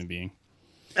towards a human being.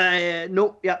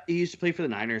 No, yeah, he used to play for the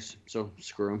Niners, so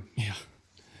screw him.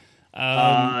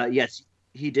 Yeah. Yes,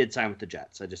 he did sign with the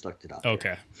Jets. I just looked it up.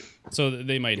 Okay, so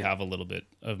they might have a little bit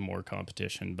of more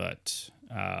competition, but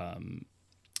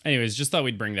anyways, just thought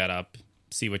we'd bring that up,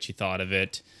 see what you thought of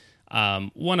it.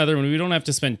 One other one, we don't have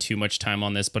to spend too much time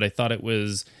on this, but I thought it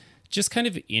was just kind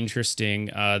of interesting.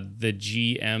 The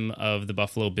GM of the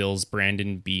Buffalo Bills,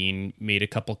 Brandon Beane, made a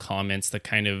couple comments that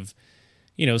kind of,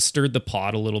 you know, stirred the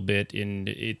pot a little bit, and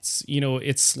it's, you know,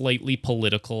 it's slightly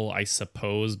political, I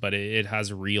suppose, but it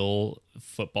has real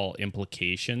football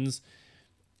implications.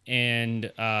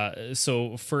 And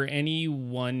so for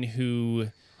anyone who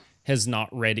has not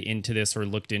read into this or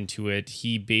looked into it,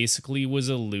 he basically was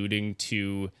alluding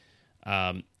to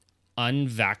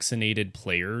unvaccinated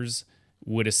players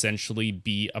would essentially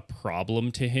be a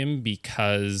problem to him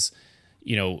because,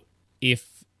 you know,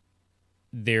 if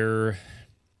their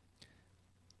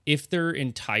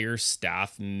entire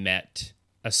staff met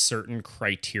a certain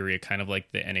criteria, kind of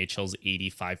like the NHL's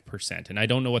 85%, and I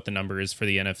don't know what the number is for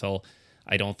the NFL,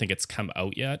 I don't think it's come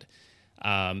out yet,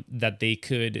 that they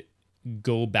could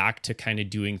go back to kind of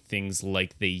doing things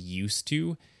like they used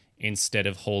to instead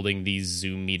of holding these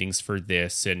Zoom meetings for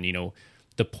this and, you know,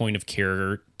 the point of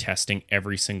care testing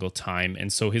every single time.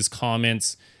 And so his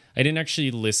comments, I didn't actually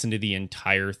listen to the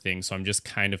entire thing, so I'm just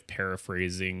kind of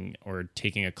paraphrasing or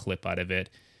taking a clip out of it.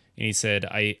 And he said,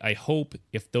 I hope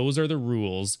if those are the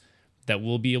rules, that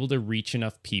we'll be able to reach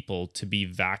enough people to be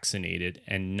vaccinated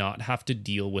and not have to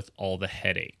deal with all the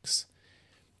headaches.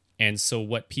 And so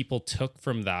what people took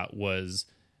from that was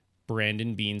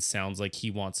Brandon Beane sounds like he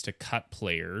wants to cut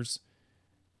players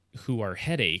who are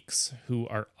headaches, who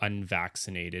are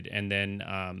unvaccinated. And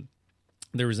then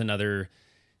there was another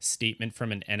statement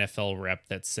from an NFL rep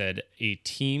that said a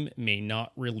team may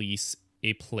not release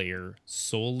a player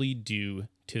solely due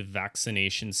to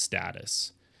vaccination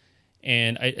status.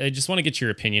 And I just want to get your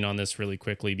opinion on this really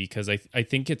quickly, because I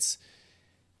think it's,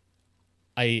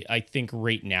 I think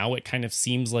right now it kind of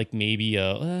seems like maybe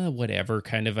a whatever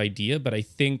kind of idea, but I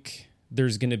think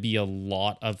there's going to be a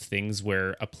lot of things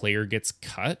where a player gets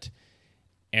cut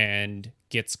and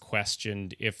gets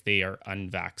questioned if they are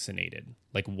unvaccinated.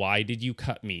 Like, why did you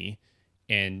cut me?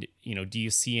 And, you know, do you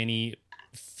see any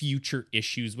future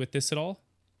issues with this at all?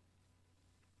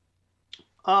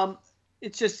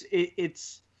 It's just,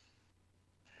 it's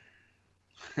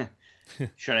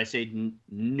should I say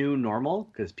new normal?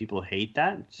 Because people hate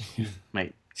that.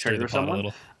 Might trigger someone. A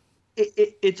little.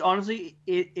 It's honestly,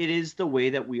 it is the way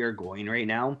that we are going right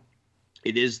now.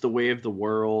 It is the way of the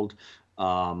world.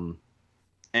 And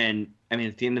I mean,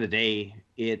 at the end of the day,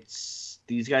 it's,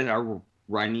 these guys are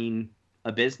running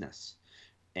a business.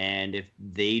 And if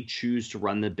they choose to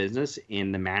run the business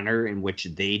in the manner in which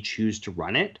they choose to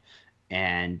run it,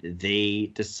 and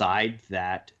they decide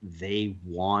that they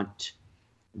want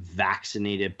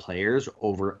vaccinated players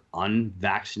over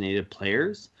unvaccinated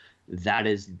players, that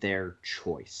is their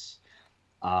choice.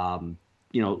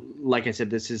 You know, like I said,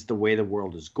 this is the way the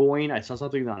world is going. I saw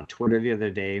something on Twitter the other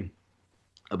day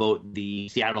about the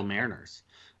Seattle Mariners.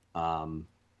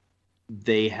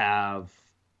 They have,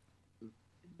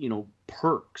 you know,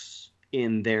 perks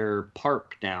in their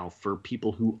park now for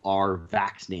people who are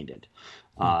vaccinated.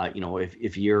 You know,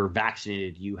 if you're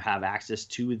vaccinated, you have access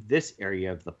to this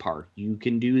area of the park. You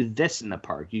can do this in the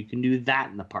park. You can do that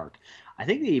in the park. I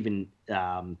think they even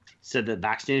said that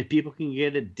vaccinated people can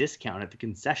get a discount at the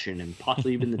concession and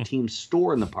possibly even the team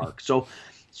store in the park. So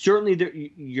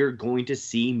certainly you're going to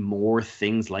see more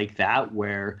things like that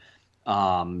where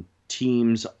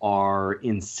teams are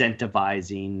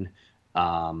incentivizing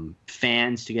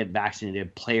fans to get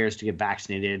vaccinated, players to get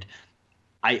vaccinated.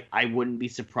 I wouldn't be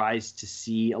surprised to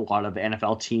see a lot of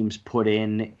NFL teams put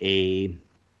in a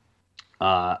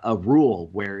rule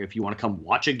where if you want to come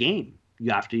watch a game,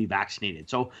 you have to be vaccinated.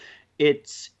 So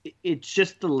it's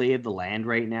just the lay of the land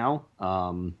right now,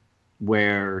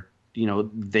 where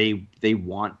they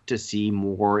want to see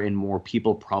more and more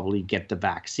people probably get the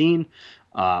vaccine,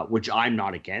 which I'm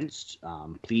not against.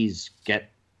 Please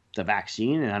get the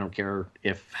vaccine, and I don't care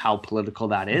how political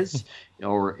that is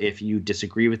or if you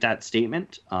disagree with that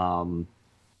statement.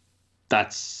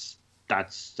 That's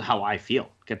how I feel.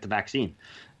 Get the vaccine.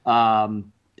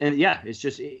 And yeah, it's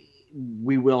just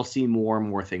we will see more and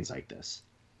more things like this.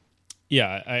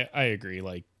 Yeah, I agree.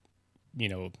 Like,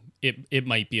 it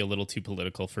might be a little too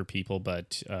political for people,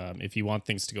 but if you want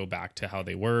things to go back to how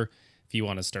they were, if you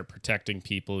want to start protecting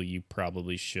people, you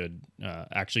probably should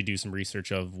actually do some research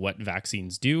of what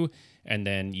vaccines do, and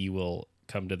then you will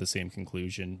come to the same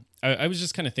conclusion. I was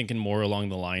just kind of thinking more along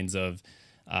the lines of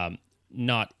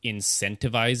not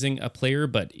incentivizing a player,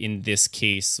 but in this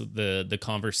case, the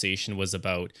conversation was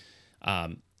about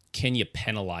can you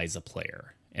penalize a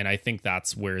player? And I think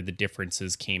that's where the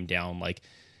differences came down. Like,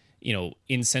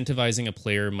 incentivizing a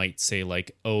player might say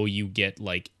like, oh, you get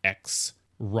like X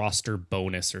roster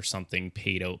bonus or something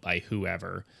paid out by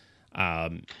whoever.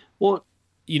 Well,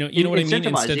 you know what I mean?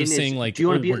 Instead of saying like,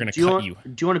 we're going to cut you.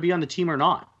 Do you want to be on the team or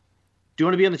not? Do you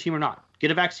want to be on the team or not?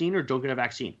 Get a vaccine or don't get a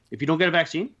vaccine. If you don't get a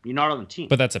vaccine, you're not on the team.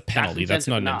 But that's a penalty. That's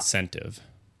not an incentive.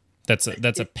 That's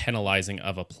a penalizing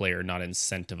of a player, not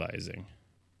incentivizing.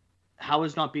 How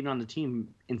is not being on the team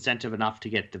incentive enough to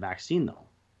get the vaccine though?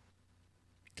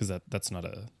 Because that's not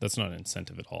an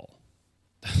incentive at all.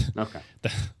 Okay.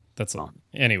 That's all.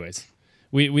 Anyways,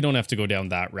 we don't have to go down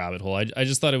that rabbit hole. I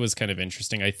just thought it was kind of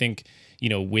interesting. I think,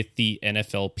 with the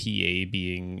NFLPA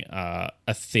being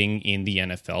a thing in the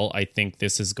NFL, I think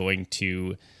this is going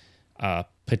to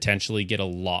potentially get a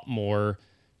lot more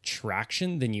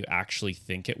traction than you actually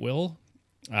think it will.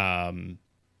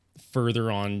 Further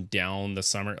on down the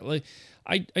summer, like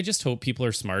I just hope people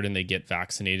are smart and they get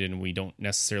vaccinated and we don't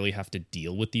necessarily have to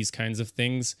deal with these kinds of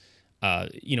things.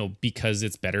 Because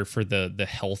it's better for the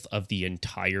health of the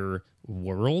entire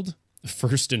world,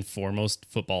 first and foremost,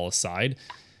 football aside.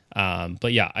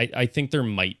 But yeah, I think there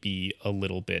might be a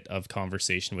little bit of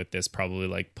conversation with this, probably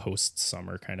like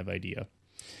post-summer kind of idea.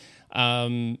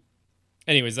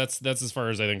 Anyways, that's as far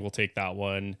as I think we'll take that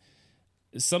one.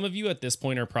 Some of you at this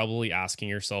point are probably asking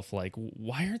yourself, like,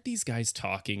 why aren't these guys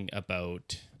talking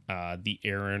about the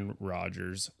Aaron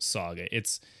Rodgers saga?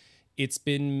 It's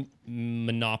been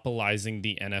monopolizing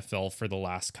the NFL for the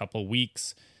last couple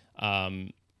weeks.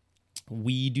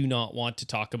 We do not want to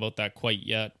talk about that quite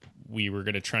yet. We were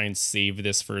going to try and save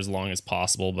this for as long as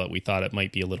possible, but we thought it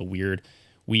might be a little weird.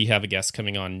 We have a guest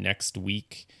coming on next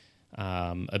week,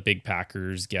 a big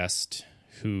Packers guest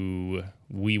who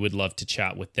we would love to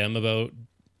chat with them about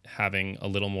having a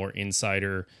little more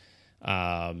insider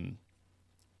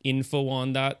info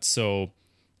on that. So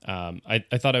I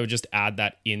thought I would just add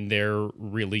that in there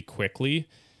really quickly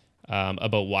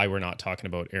about why we're not talking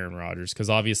about Aaron Rodgers, because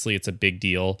obviously it's a big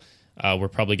deal. We're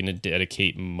probably going to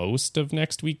dedicate most of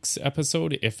next week's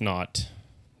episode, if not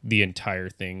the entire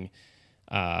thing,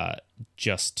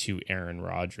 just to Aaron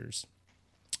Rodgers.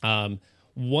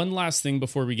 One last thing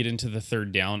before we get into the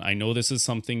third down. I know this is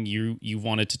something you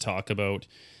wanted to talk about.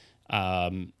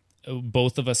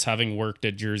 Both of us having worked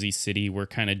at Jersey City, we're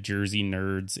kind of Jersey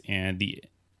nerds, and the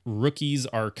rookies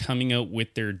are coming out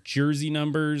with their jersey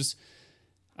numbers.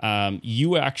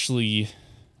 You actually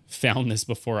found this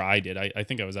before I did. I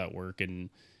think I was at work and,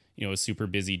 a super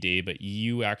busy day, but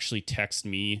you actually text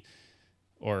me,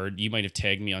 or you might have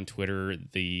tagged me on Twitter,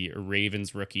 the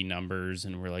Ravens rookie numbers,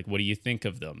 and we're like, what do you think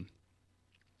of them?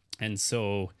 And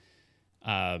so,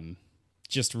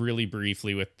 just really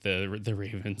briefly with the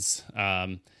Ravens,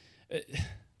 I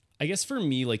guess for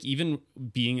me, like, even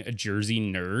being a Jersey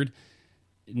nerd,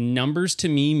 numbers to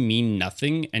me mean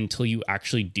nothing until you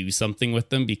actually do something with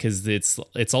them, because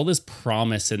it's all this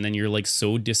promise, and then you're like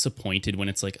so disappointed when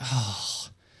it's like, oh,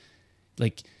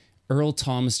 like Earl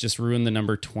Thomas just ruined the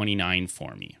number 29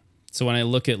 for me. So when I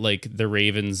look at like the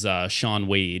Ravens, Sean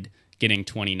Wade getting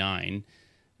 29,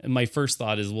 my first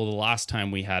thought is, well, the last time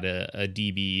we had a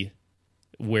DB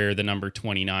where the number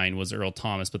 29 was Earl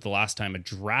Thomas, but the last time a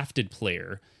drafted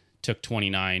player took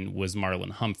 29 was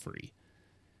Marlon Humphrey.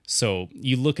 So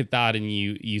you look at that and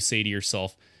you say to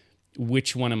yourself,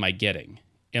 which one am I getting?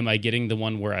 Am I getting the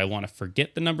one where I want to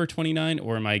forget the number 29,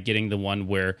 or am I getting the one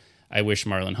where I wish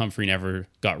Marlon Humphrey never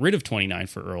got rid of 29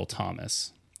 for Earl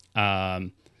Thomas?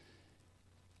 I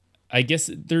I guess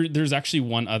there's actually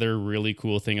one other really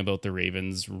cool thing about the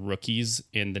Ravens rookies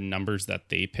and the numbers that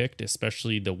they picked,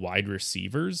 especially the wide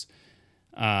receivers.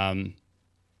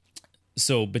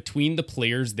 So between the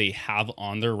players they have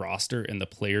on their roster and the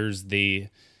players they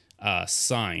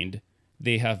signed,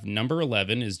 they have number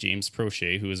 11 is James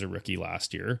Prochet, who was a rookie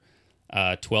last year.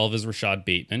 12 is Rashad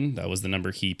Bateman. That was the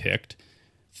number he picked.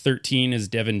 13 is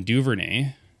Devin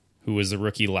Duvernay, who was a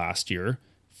rookie last year.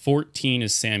 14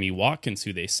 is Sammy Watkins,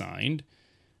 who they signed.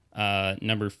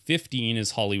 Number 15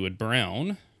 is Hollywood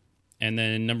Brown. And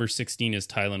then number 16 is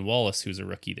Tylan Wallace, who's a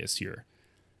rookie this year,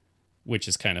 which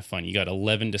is kind of fun. You got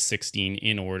 11 to 16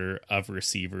 in order of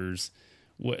receivers.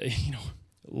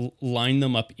 Line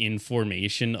them up in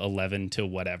formation, 11 to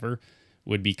whatever,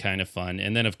 would be kind of fun.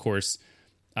 And then, of course,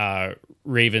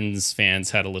 Ravens fans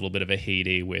had a little bit of a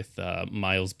heyday with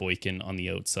Miles Boykin on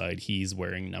the outside. He's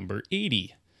wearing number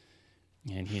 80.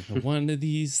 And one of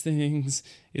these things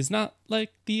is not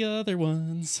like the other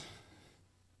ones.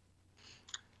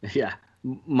 Yeah.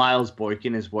 Miles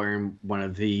Boykin is wearing one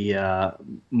of the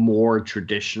more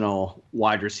traditional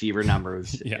wide receiver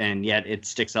numbers, yeah. And yet it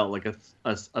sticks out like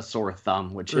a sore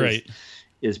thumb, which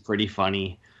is pretty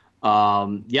funny.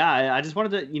 I just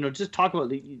wanted to, just talk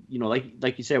about,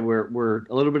 like you said, we're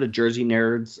a little bit of jersey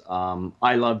nerds.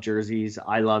 I love jerseys.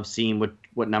 I love seeing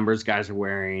what numbers guys are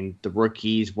wearing, the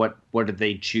rookies, what did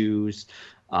they choose,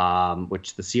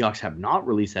 which the Seahawks have not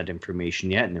released that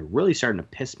information yet. And they're really starting to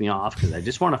piss me off because I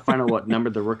just want to find out what number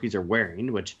the rookies are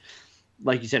wearing, which,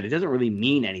 like you said, it doesn't really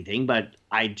mean anything, but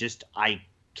I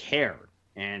care.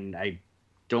 And I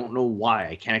don't know why.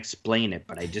 I can't explain it,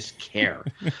 but I just care.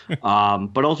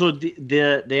 But also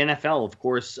the NFL, of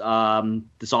course,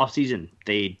 this offseason,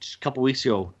 they just a couple weeks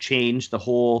ago changed the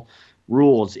whole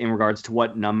rules in regards to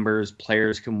what numbers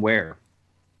players can wear.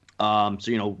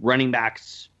 So, running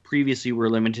backs previously were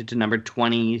limited to number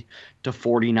 20 to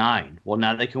 49. Well,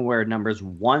 now they can wear numbers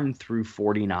 1 through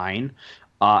 49.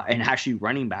 And actually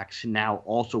running backs can now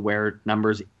also wear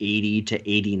numbers 80 to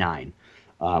 89.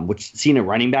 Which seeing a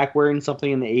running back wearing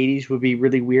something in the 80s would be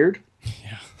really weird.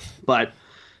 Yeah. But,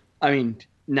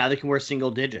 now they can wear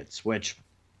single digits, which,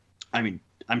 I'm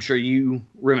sure you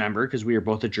remember because we were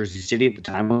both at Jersey City at the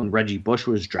time when Reggie Bush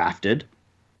was drafted.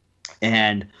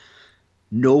 And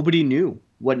nobody knew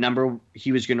what number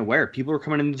he was going to wear. People were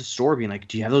coming into the store being like,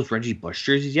 do you have those Reggie Bush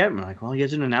jerseys yet? And I'm like, well, he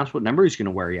hasn't announced what number he's going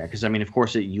to wear yet. Because, of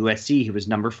course, at USC, he was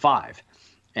number 5.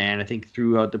 And I think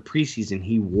throughout the preseason,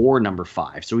 he wore number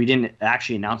 5. So he didn't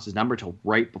actually announce his number till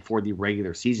right before the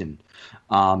regular season.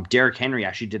 Derrick Henry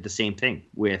actually did the same thing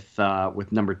with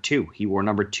number 2. He wore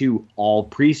number 2 all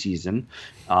preseason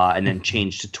and then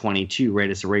changed to 22 right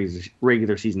as the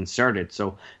regular season started.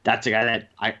 So that's a guy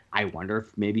that I wonder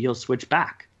if maybe he'll switch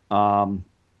back.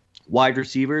 Wide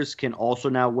receivers can also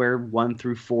now wear 1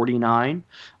 through 49.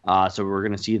 So we're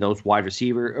going to see those wide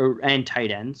receiver and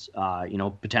tight ends,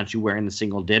 potentially wearing the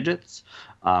single digits,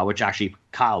 which actually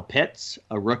Kyle Pitts,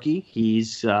 a rookie,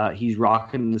 he's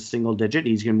rocking the single digit.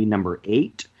 He's going to be number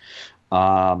 8.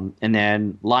 And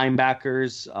then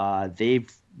linebackers, they've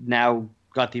now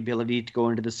got the ability to go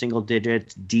into the single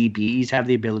digits. DBs have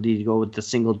the ability to go with the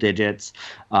single digits,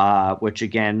 which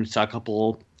again, saw a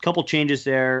couple changes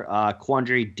there.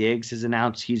 Quandre Diggs has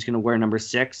announced he's going to wear number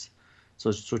 6.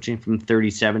 So switching from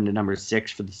 37 to number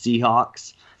 6 for the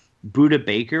Seahawks. Budda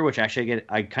Baker, which actually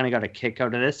I kind of got a kick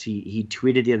out of this. He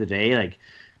tweeted the other day, like,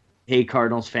 hey,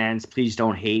 Cardinals fans, please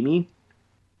don't hate me.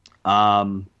 But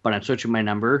I'm switching my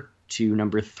number to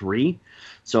number 3.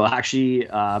 So actually,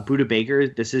 Budda Baker,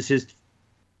 this is his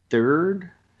third,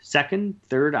 I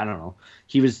don't know.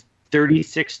 He was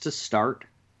 36 to start.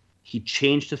 He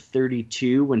changed to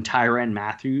 32 when Tyrann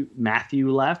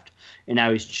Mathieu left, and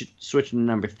now he's switching to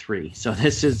number 3. So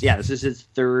this is his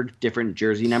third different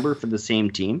jersey number for the same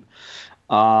team.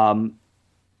 Couple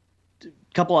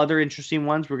other interesting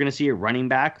ones. We're going to see a running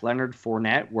back, Leonard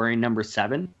Fournette, wearing number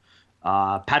 7.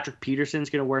 Patrick Peterson's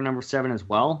going to wear number 7 as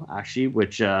well, actually,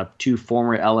 which 2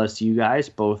 former LSU guys,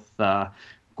 both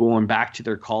going back to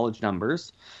their college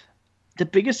numbers. The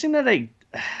biggest thing that I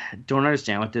don't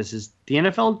understand what this is, the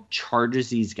NFL charges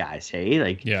these guys, hey?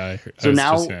 Like, yeah, I was just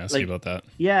gonna ask you about that.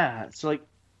 Yeah, so like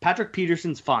Patrick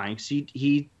Peterson's fine because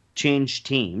he changed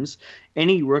teams.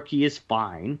 Any rookie is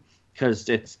fine because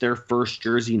it's their first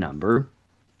jersey number.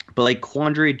 But like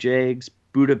Quandre Diggs,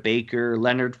 Budda Baker,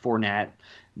 Leonard Fournette,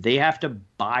 they have to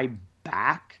buy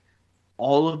back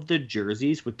all of the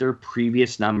jerseys with their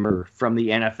previous number from the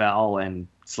NFL and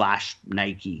 /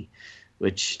 Nike,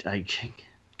 which, like,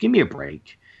 give me a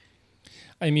break.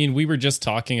 I mean, we were just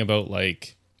talking about,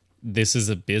 like, this is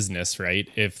a business, right?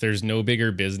 If there's no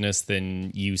bigger business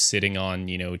than you sitting on,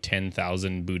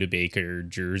 10,000 Buda Baker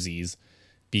jerseys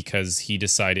because he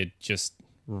decided just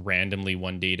randomly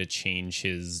one day to change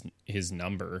his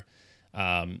number.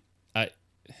 I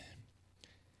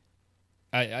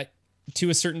to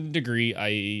a certain degree,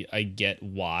 I get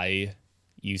why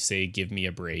you say give me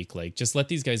a break. Like, just let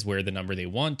these guys wear the number they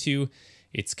want to.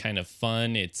 It's kind of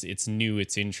fun. It's new.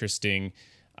 It's interesting.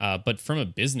 But from a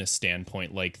business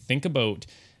standpoint, like, think about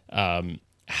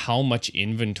how much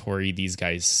inventory these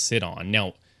guys sit on.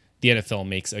 Now, the NFL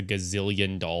makes a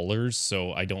gazillion dollars,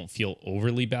 so I don't feel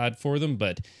overly bad for them.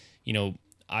 But,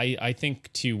 I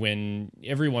think too, when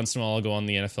every once in a while I'll go on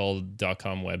the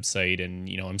NFL.com website and,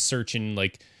 I'm searching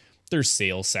like their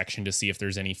sales section to see if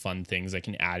there's any fun things I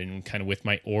can add in kind of with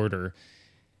my order.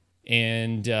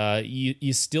 And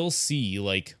you still see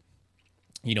like,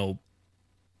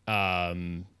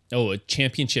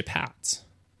 championship hats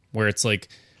where it's like,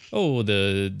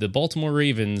 the Baltimore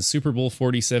Ravens Super Bowl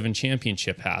 47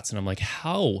 championship hats. And I'm like,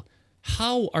 how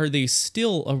are they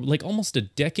still like almost a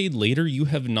decade later, you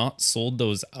have not sold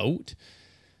those out?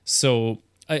 So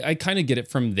I kind of get it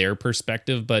from their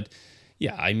perspective, but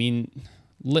yeah, I mean,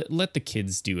 let the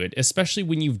kids do it, especially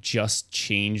when you've just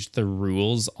changed the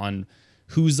rules on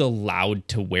who's allowed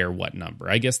to wear what number.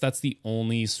 I guess that's the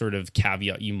only sort of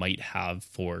caveat you might have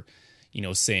for,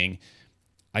 saying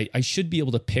I should be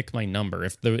able to pick my number.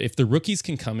 If the rookies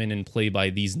can come in and play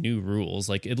by these new rules,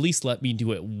 like, at least let me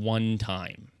do it one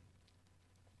time.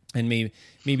 And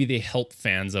maybe they help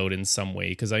fans out in some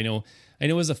way. Cause I know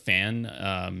as a fan,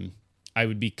 I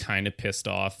would be kind of pissed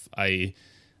off.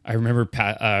 I remember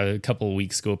a couple of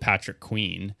weeks ago, Patrick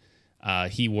Queen,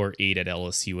 he wore 8 at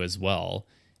LSU as well.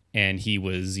 And he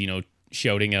was,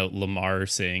 shouting out Lamar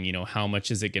saying, how much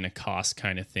is it going to cost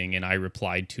kind of thing. And I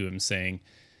replied to him saying,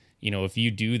 if you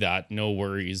do that, no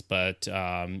worries, but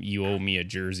you owe me a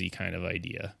jersey kind of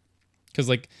idea. Because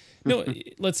like,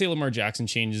 let's say Lamar Jackson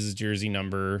changes his jersey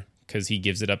number because he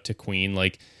gives it up to Queen.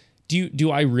 Like,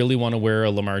 do I really want to wear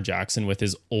a Lamar Jackson with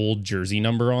his old jersey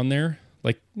number on there?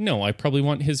 Like, no, I probably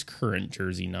want his current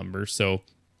jersey number. So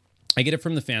I get it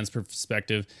from the fans'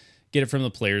 perspective, get it from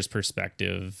the players'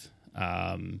 perspective.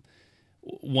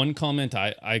 One comment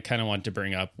I kind of want to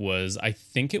bring up was, I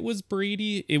think it was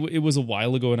Brady. It was a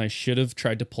while ago, and I should have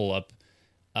tried to pull up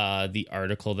the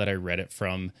article that I read it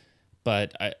from.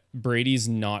 But Brady's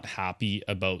not happy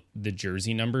about the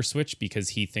jersey number switch because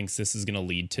he thinks this is going to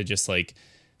lead to just like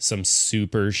some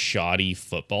super shoddy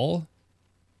football.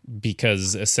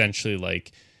 Because essentially,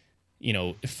 like,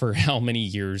 for how many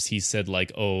years he said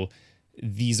like, oh,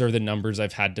 these are the numbers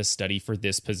I've had to study for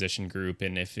this position group.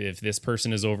 And if this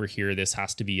person is over here, this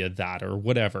has to be a that or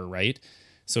whatever, right?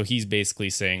 So he's basically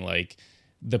saying like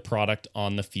the product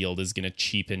on the field is going to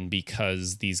cheapen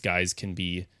because these guys can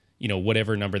be,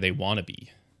 whatever number they want to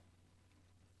be.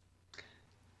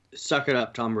 Suck it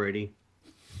up, Tom Brady.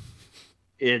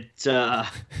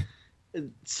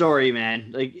 Sorry,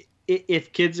 man. Like,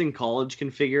 if kids in college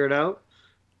can figure it out,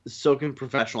 so can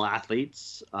professional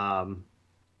athletes.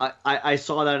 I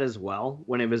saw that as well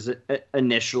when it was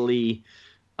initially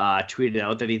tweeted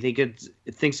out that he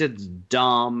thinks it's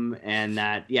dumb and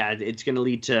that, yeah, it's going to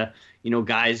lead to,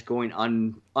 guys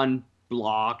going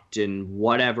unblocked and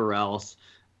whatever else.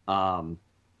 And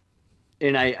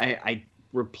I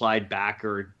replied back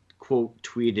or quote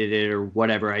tweeted it or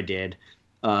whatever I did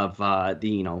of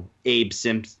the Abe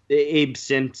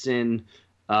Simpson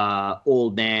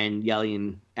old man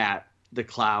yelling at the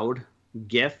cloud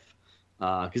gif,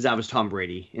 because that was Tom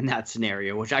Brady in that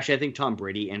scenario, which actually I think Tom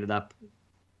Brady ended up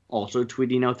also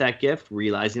tweeting out that gif,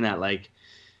 realizing that, like,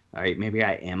 all right, maybe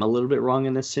I am a little bit wrong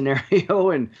in this scenario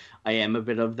and I am a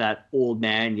bit of that old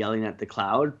man yelling at the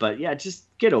cloud. But yeah, just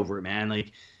get over it, man.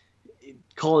 Like,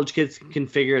 college kids can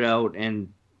figure it out,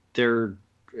 and they're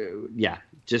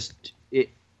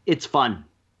it's fun.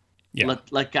 Yeah.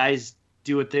 Let guys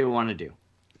do what they want to do.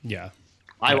 Yeah.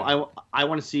 I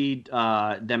want to see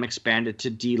them expand it to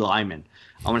D lineman.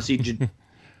 I want to see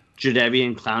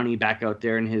Jadeveon Clowney back out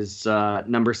there in his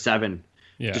number 7,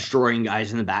 destroying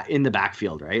guys in the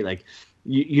backfield, right? Like,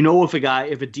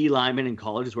 if a D lineman in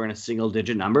college is wearing a single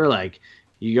digit number, like,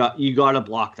 you got to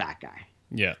block that guy.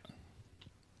 Yeah.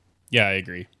 Yeah, I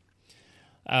agree.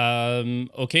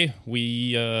 Okay,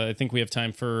 I think we have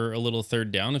time for a little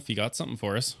third down if you got something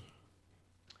for us.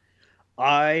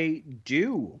 I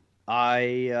do.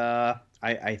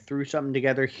 I threw something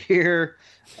together here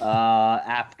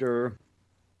after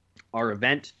our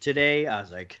event today. I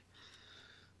was like,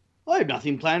 I have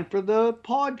nothing planned for the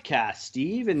podcast,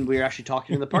 Steve, and we were actually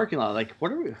talking in the parking lot. Like,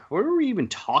 what are we even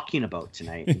talking about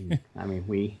tonight? And, I mean,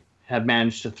 we have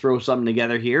managed to throw something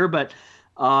together here. But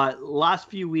last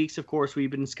few weeks, of course,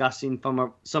 we've been discussing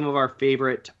some of our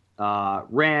favorite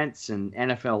rants and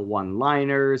NFL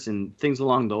one-liners and things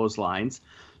along those lines.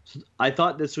 So I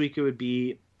thought this week it would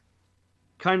be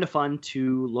kind of fun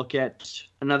to look at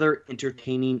another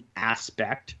entertaining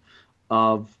aspect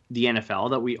of the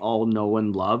NFL that we all know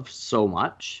and love so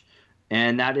much,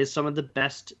 and that is some of the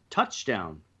best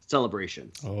touchdown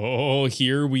celebrations. Oh,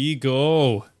 here we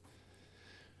go.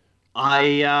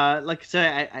 Like I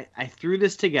said, I threw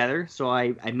this together, so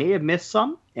I may have missed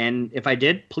some, and if I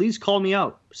did, please call me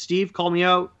out. Steve, call me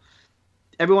out.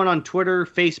 Everyone on Twitter,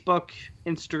 Facebook,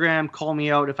 Instagram, call me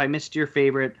out. If I missed your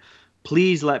favorite,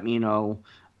 please let me know.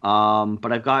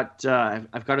 But I've got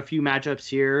a few matchups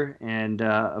here, and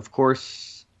of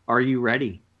course, are you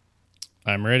ready?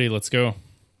 I'm ready. Let's go.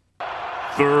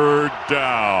 Third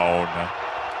down.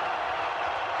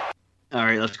 All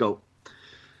right, let's go.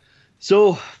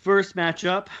 So first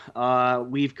matchup,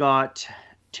 we've got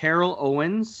Terrell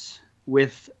Owens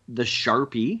with the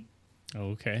Sharpie.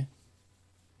 Okay.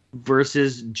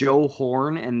 Versus Joe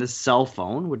Horn and the cell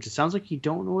phone, which it sounds like you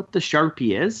don't know what the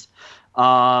Sharpie is.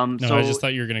 No, so I just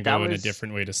thought you were going to go in a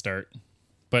different way to start.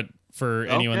 But for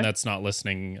anyone that's not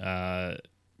listening,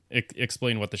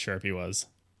 explain what the Sharpie was.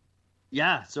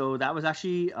 Yeah, so that was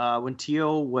actually when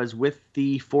Tio was with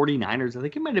the 49ers. I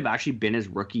think it might have actually been his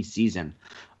rookie season.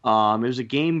 It was a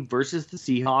game versus the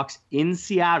Seahawks in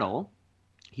Seattle.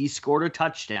 He scored a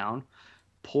touchdown,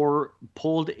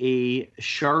 pulled a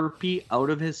Sharpie out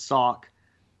of his sock,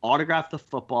 autographed the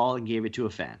football, and gave it to a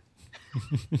fan.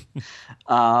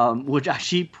 Which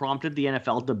actually prompted the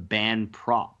NFL to ban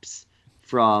props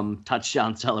from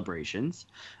touchdown celebrations.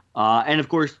 And of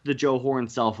course, the Joe Horn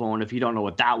cell phone, if you don't know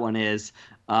what that one is,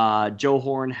 Joe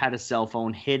Horn had a cell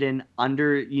phone hidden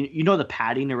under, you know, the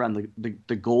padding around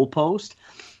the goal post.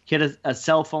 He had a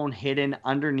cell phone hidden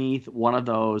underneath one of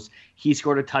those. He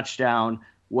scored a touchdown,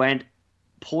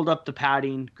 pulled up the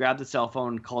padding, grabbed the cell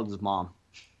phone, called his mom.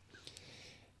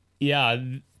 Yeah,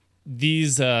 I'm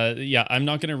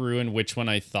not going to ruin which one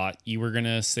I thought you were going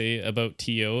to say about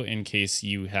T.O. in case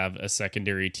you have a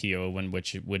secondary T.O. one,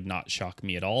 which would not shock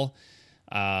me at all.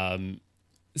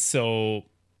 So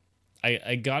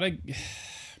I gotta,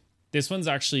 this one's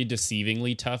actually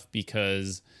deceivingly tough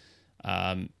because,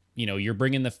 you're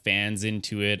bringing the fans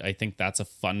into it. I think that's a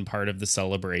fun part of the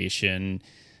celebration.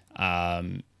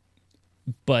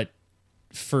 But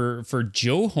for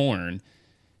Joe Horn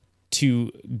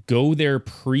to go there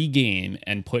pregame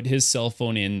and put his cell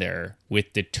phone in there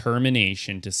with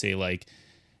determination to say, like,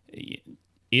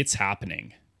 it's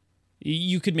happening.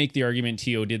 You could make the argument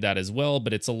T.O. did that as well,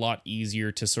 but it's a lot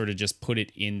easier to sort of just put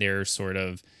it in there sort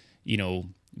of,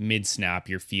 mid-snap,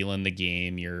 you're feeling the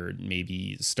game, you're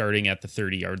maybe starting at the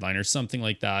 30-yard line or something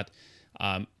like that.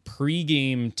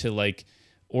 Pre-game to, like,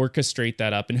 orchestrate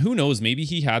that up, and who knows, maybe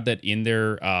he had that in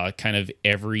there kind of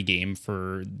every game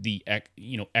for the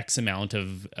X amount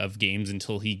of games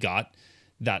until he got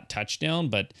that touchdown.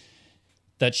 But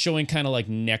that's showing kind of like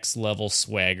next level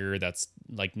swagger, that's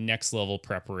like next level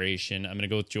preparation. I'm gonna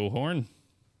go with Joe Horn.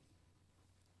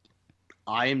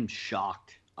 I am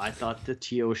shocked. I thought the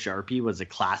T.O. Sharpie was a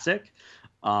classic.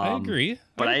 I agree.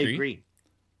 I agree.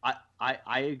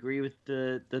 I agree with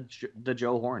the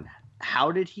Joe Horn.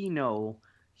 How did he know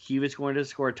he was going to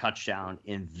score a touchdown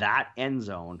in that end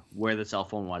zone where the cell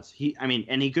phone was?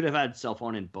 And he could have had cell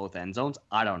phone in both end zones.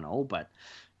 I don't know, but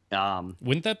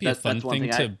wouldn't that be a fun thing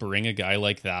to bring a guy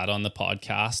like that on the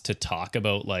podcast to talk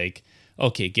about, like,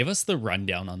 okay, give us the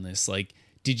rundown on this. Like,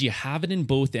 did you have it in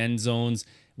both end zones?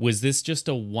 Was this just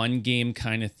a one game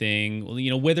kind of thing?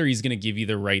 Well, whether he's going to give you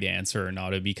the right answer or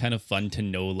not, it'd be kind of fun to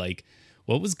know, like,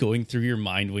 what was going through your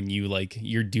mind when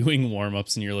you're doing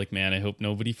warm-ups and you're like, man, I hope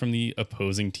nobody from the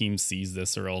opposing team sees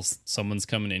this or else someone's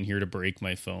coming in here to break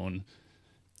my phone.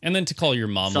 And then to call your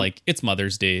mom, like, it's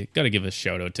Mother's Day. Got to give a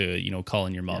shout out to,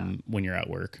 calling your mom when you're at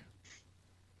work.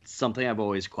 Something I've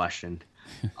always questioned.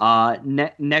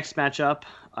 Next matchup,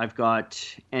 I've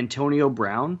got Antonio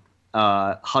Brown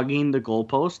hugging the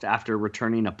goalpost after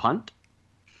returning a punt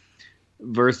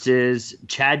versus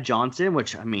Chad Johnson,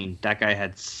 which, that guy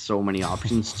had so many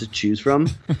options to choose from.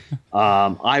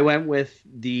 I went with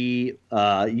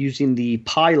using the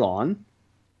pylon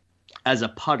as a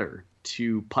putter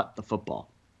to putt the football.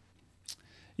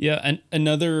 Yeah, and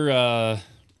another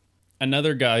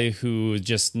guy who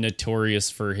just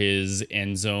notorious for his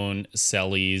end zone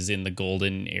sellies in the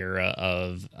golden era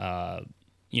of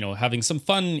having some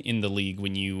fun in the league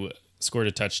when you scored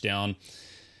a touchdown.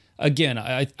 Again,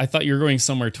 I thought you were going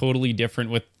somewhere totally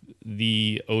different with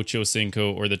the Ocho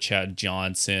Cinco or the Chad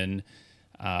Johnson.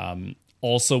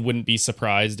 Also wouldn't be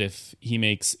surprised if he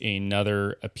makes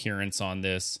another appearance on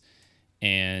this.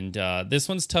 And this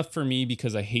one's tough for me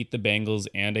because I hate the Bengals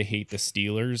and I hate the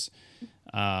Steelers.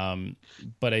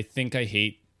 But I think I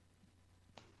hate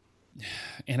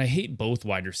both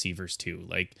wide receivers too.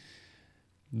 Like,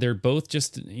 they're both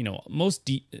just, you know, most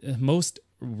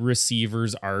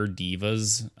receivers are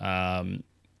divas.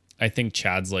 I think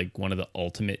Chad's like one of the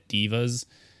ultimate divas.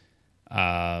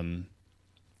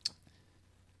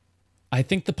 I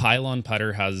think the pylon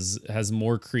putter has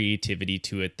more creativity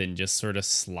to it than just sort of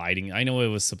sliding. I know it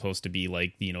was supposed to be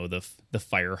like, you know, the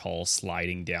fire hall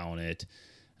sliding down it.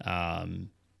 I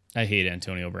hate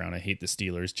Antonio Brown. I hate the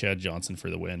Steelers. Chad Johnson for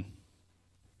the win.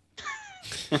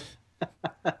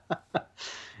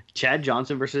 Chad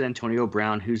Johnson versus Antonio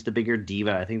Brown. Who's the bigger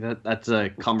diva? I think that's a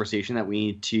conversation that we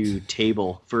need to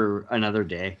table for another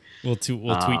day. We'll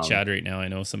tweet Chad right now. I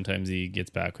know sometimes he gets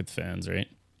back with fans, right?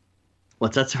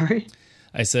 What's that? Sorry?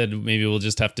 I said maybe we'll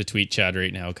just have to tweet Chad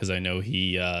right now because I know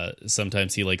he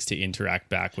sometimes he likes to interact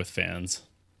back with fans.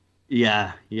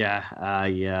 Yeah.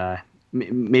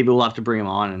 Maybe we'll have to bring him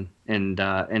on and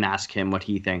ask him what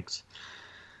he thinks.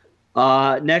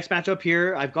 Next matchup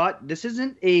here, I've got, this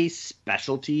isn't a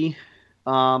specialty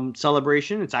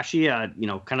celebration. It's actually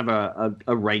kind of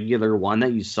a regular one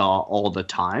that you saw all the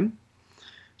time.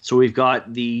 So we've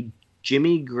got the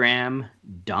Jimmy Graham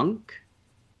dunk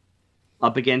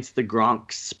up against the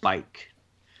Gronk spike,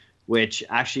 which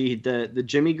actually the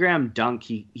Jimmy Graham dunk,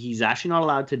 he's actually not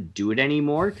allowed to do it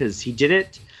anymore because he did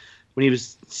it when he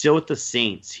was still with the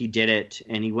Saints. He did it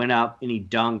and he went up and he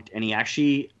dunked and he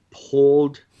actually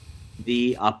pulled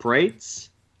the uprights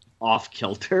off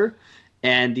kilter,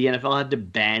 and the NFL had to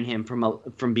ban him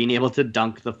from being able to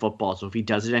dunk the football. So if he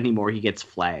does it anymore, he gets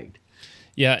flagged.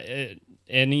 Yeah,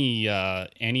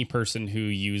 any person who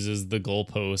uses the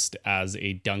goalpost as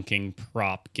a dunking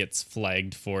prop gets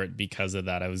flagged for it because of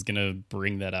that. I was gonna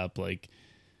bring that up. Like,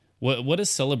 what a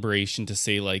celebration to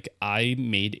say, like, I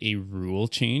made a rule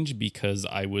change because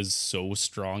I was so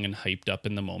strong and hyped up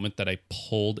in the moment that I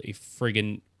pulled a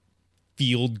friggin'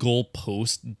 field goal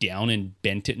post down and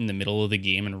bent it in the middle of the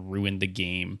game and ruined the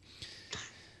game.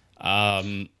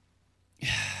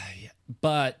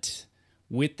 But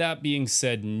with that being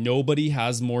said, nobody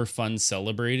has more fun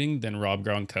celebrating than Rob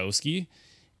Gronkowski.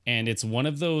 And it's one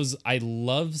of those, I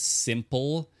love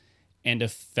simple and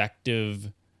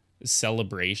effective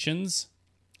celebrations.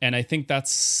 And I think that's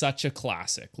such a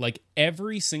classic. Like,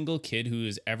 every single kid who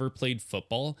has ever played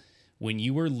football, when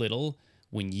you were little,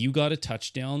 when you got a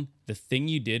touchdown, the thing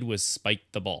you did was spike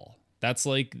the ball.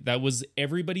 That was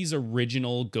everybody's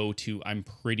original go-to, I'm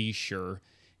pretty sure.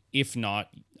 If not,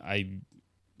 I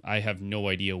have no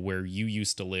idea where you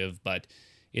used to live, but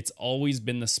it's always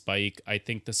been the spike. I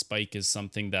think the spike is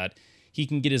something that he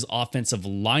can get his offensive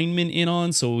lineman in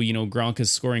on. So, you know, Gronk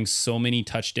is scoring so many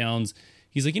touchdowns.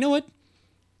 He's like, you know what?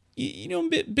 You know,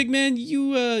 big man,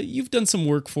 you've done some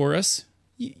work for us.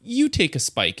 You take a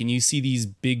spike, and you see these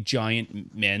big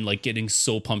giant men like getting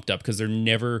so pumped up because they're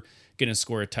never going to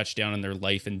score a touchdown in their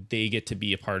life, and they get to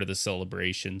be a part of the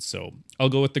celebration. So I'll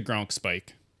go with the Gronk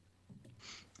spike.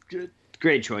 Good.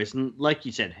 Great choice. And like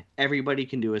you said, everybody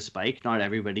can do a spike. Not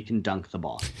everybody can dunk the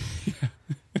ball.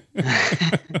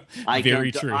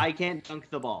 Very true. I can't dunk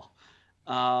the ball.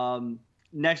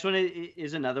 Next one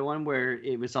is another one where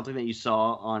it was something that you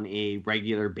saw on a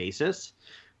regular basis.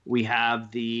 We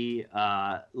have the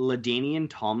LaDainian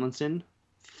Tomlinson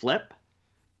flip,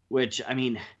 which, I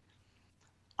mean,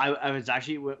 I was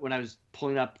actually, when I was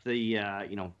pulling up the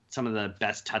some of the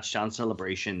best touchdown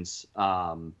celebrations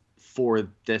for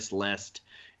this list,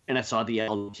 and I saw the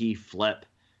LT flip,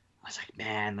 I was like,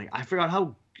 man, like, I forgot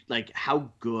how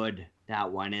good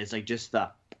that one is. Like, just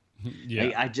the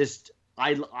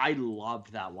I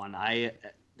loved that one. I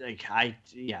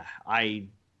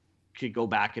could go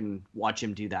back and watch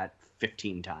him do that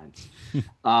 15 times.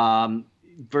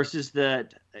 Versus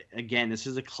again, this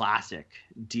is a classic,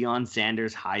 Deion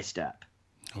Sanders high step.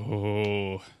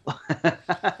 Oh.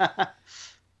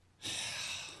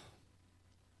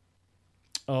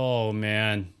 Oh,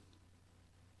 man.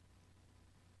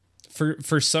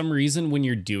 For some reason, when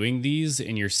you're doing these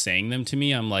and you're saying them to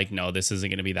me, I'm like, no, this isn't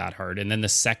going to be that hard. And then the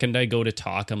second I go to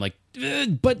talk, I'm like,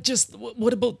 but just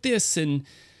what about this? And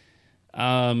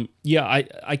I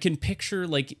can picture,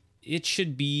 like, it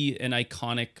should be an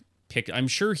iconic pick. I'm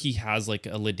sure he has like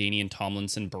a LaDainian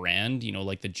Tomlinson brand, you know,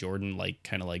 like the Jordan, like,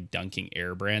 kind of like dunking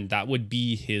air brand. That would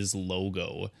be his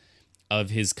logo of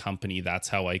his company. That's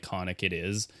how iconic it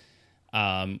is.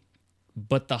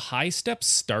 But the high step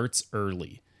starts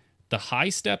early. The high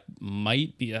step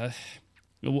might be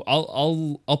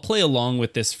I'll play along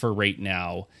with this for right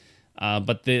now.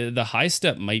 But the high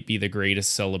step might be the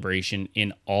greatest celebration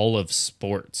in all of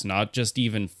sports, not just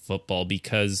even football,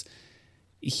 because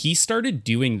he started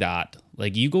doing that.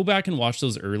 Like, you go back and watch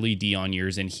those early Dion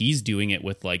years, and he's doing it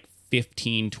with like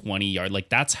 15, 20 yard. Like,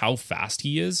 that's how fast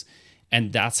he is.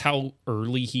 And that's how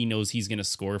early he knows he's going to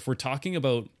score. If we're talking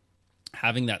about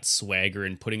having that swagger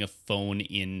and putting a phone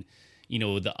in,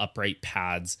 the upright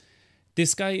pads,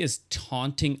 this guy is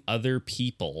taunting other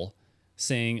people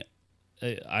saying,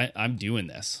 I'm doing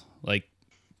this. Like,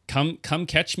 come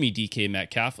catch me, DK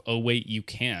Metcalf. Oh, wait, you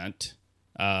can't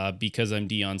because I'm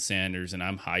Deion Sanders and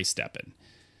I'm high stepping.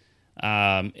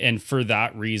 And for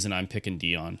that reason, I'm picking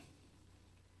Dion.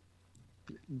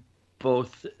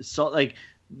 Both. So, like,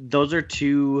 those are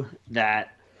two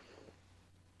that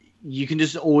you can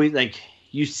just always, like,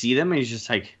 you see them and it's just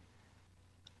like,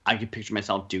 I could picture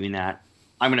myself doing that.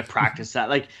 I'm going to practice that.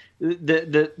 Like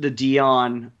the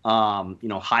Dion,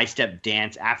 high step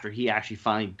dance after he actually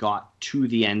finally got to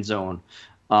the end zone.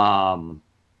 I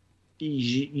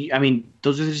mean,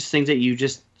 those are just things that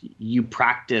you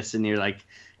practice and you're like,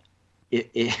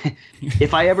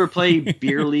 if I ever play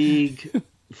beer league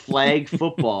flag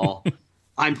football,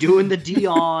 I'm doing the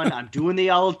Dion, I'm doing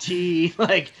the LT.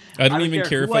 Like, I don't even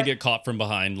care if I get caught from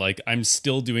behind. Like, I'm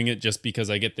still doing it just because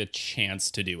I get the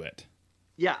chance to do it.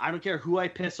 Yeah, I don't care who I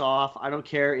piss off. I don't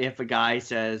care if a guy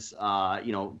says,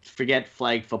 forget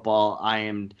flag football. I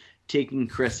am taking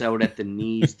Chris out at the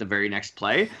knees the very next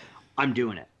play. I'm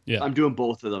doing it. Yeah. I'm doing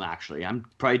both of them, actually. I'm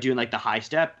probably doing like the high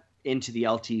step into the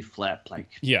LT flip. Like,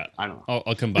 yeah, I don't know.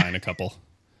 I'll combine a couple.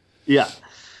 Yeah.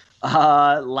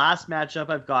 Last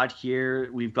matchup I've got here,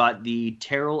 we've got the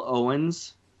Terrell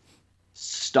Owens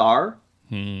star,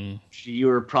 you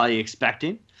were probably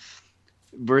expecting,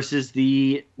 versus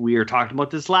we were talking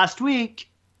about this last week,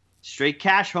 straight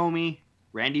cash homie,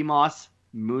 Randy Moss,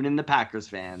 mooning the Packers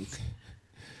fans.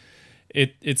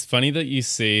 It's funny that you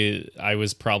say I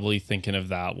was probably thinking of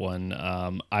that one.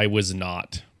 I was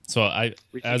not. So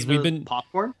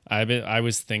popcorn. I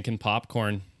was thinking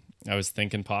popcorn.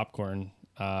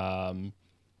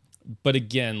 But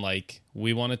again, like,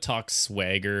 we want to talk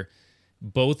swagger.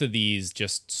 Both of these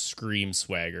just scream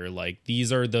swagger. Like,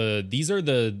 these are the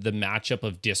matchup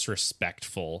of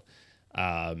disrespectful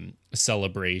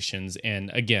celebrations.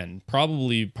 And again,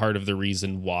 probably part of the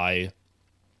reason why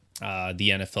the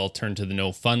NFL turned to the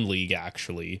no fun league,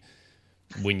 actually,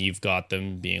 when you've got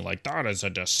them being like, that is a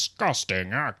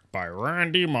disgusting act by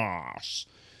Randy Moss.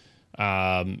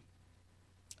 I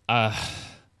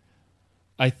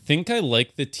think I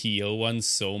like the T.O. one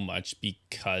so much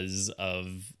because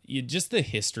of just the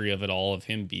history of it all, of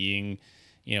him being,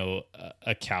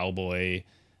 a cowboy.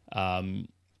 I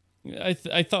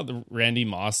thought the Randy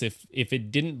Moss, if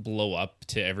it didn't blow up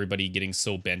to everybody getting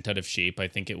so bent out of shape, I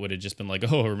think it would have just been like,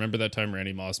 oh, remember that time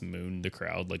Randy Moss mooned the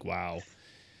crowd? Like, wow.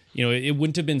 It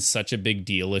wouldn't have been such a big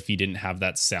deal if he didn't have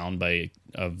that soundbite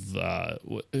of,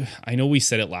 I know we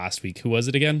said it last week. Who was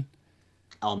it again?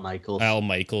 Al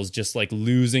Michaels just like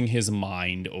losing his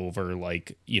mind over,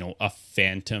 like, a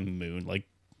phantom moon. Like,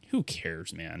 who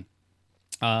cares, man?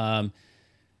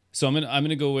 So I'm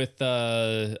gonna go with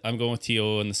I'm going with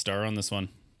T.O. and the star on this one.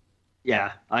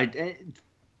 Yeah,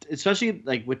 especially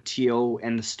like with T.O.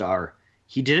 and the star,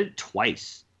 he did it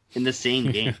twice in the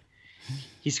same game.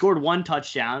 He scored one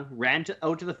touchdown, ran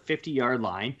out to the 50-yard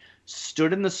line,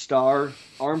 stood in the star,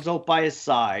 arms out by his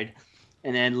side.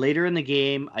 And then later in the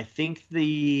game, I think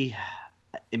it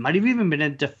might have even been a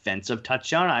defensive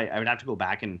touchdown. I would have to go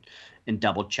back and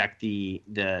double check the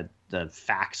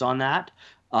facts on that.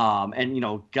 It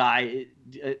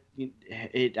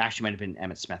actually might have been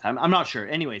Emmitt Smith. I'm not sure.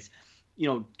 Anyways,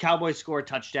 Cowboys score a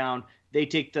touchdown. They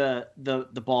take the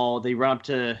ball. They run up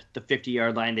to the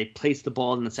 50-yard line. They place the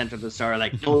ball in the center of the star.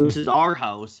 Like, oh, this is our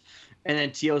house. And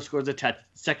then T.O. scores a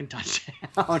second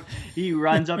touchdown. He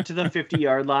runs up to the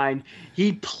 50-yard line.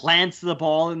 He plants the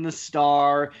ball in the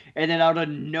star. And then out of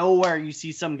nowhere, you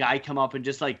see some guy come up and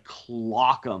just, like,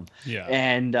 clock him. Yeah.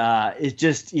 And it's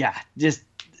just,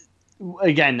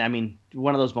 again, I mean,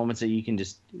 one of those moments that you can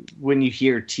just, when you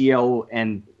hear T.O.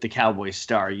 and the Cowboys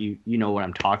star, you know what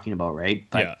I'm talking about, right?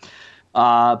 But,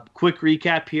 yeah. Quick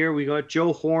recap here. We got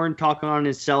Joe Horn talking on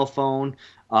his cell phone.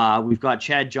 We've got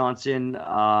Chad Johnson,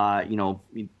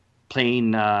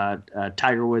 playing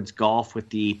Tiger Woods golf with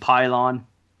the pylon,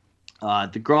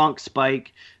 the Gronk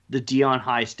spike, the Dion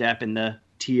high step, and the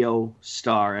T.O.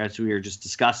 star, as we were just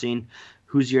discussing.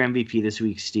 Who's your MVP this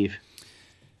week, Steve?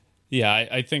 Yeah,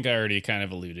 I think I already kind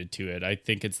of alluded to it. I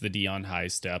think it's the Dion high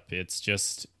step. It's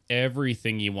just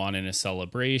everything you want in a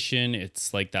celebration.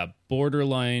 It's like that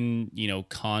borderline,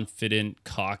 confident,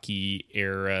 cocky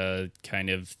era kind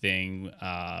of thing.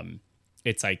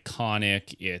 It's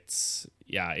iconic. It's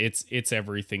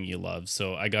everything you love.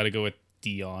 So I got to go with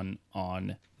Dion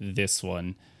on this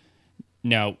one.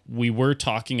 Now, we were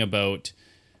talking about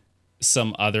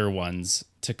some other ones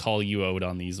to call you out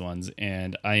on these ones,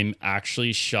 and I'm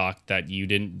actually shocked that you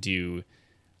didn't do.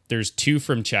 There's two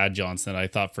from Chad Johnson that I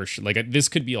thought for sure, like this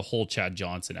could be a whole Chad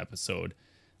Johnson episode.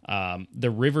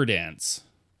 The River Dance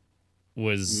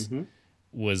was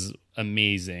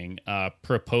amazing.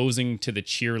 Proposing to the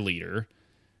cheerleader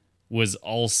was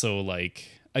also like,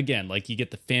 again, like you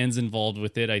get the fans involved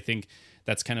with it. I think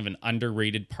that's kind of an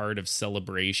underrated part of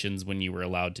celebrations when you were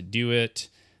allowed to do it.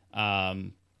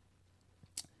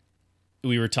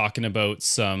 We were talking about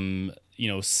some,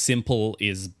 simple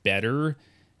is better.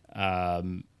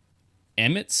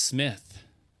 Emmitt Smith.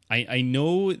 I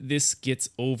know this gets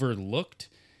overlooked.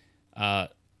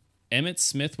 Emmitt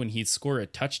Smith, when he'd score a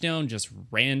touchdown, just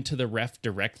ran to the ref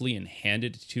directly and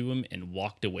handed it to him and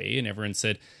walked away. And everyone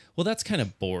said, well, that's kind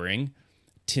of boring.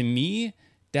 To me,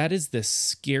 that is the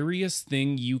scariest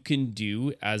thing you can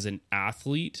do as an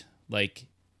athlete. Like,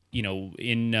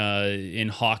 in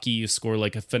hockey, you score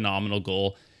like a phenomenal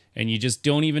goal and you just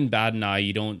don't even bat an eye.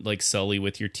 You don't like sully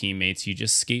with your teammates. You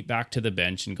just skate back to the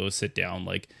bench and go sit down.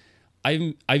 Like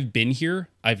I've been here.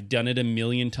 I've done it a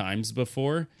million times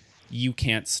before. You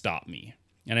can't stop me.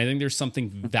 And I think there's something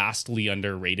vastly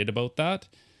underrated about that.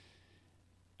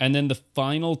 And then the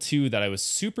final two that I was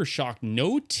super shocked,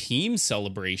 no team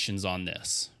celebrations on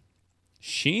this.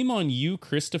 Shame on you,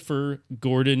 Christopher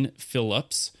Gordon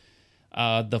Phillips.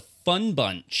 The Fun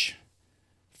Bunch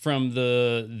from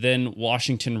the then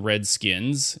Washington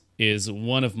Redskins is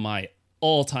one of my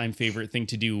all-time favorite thing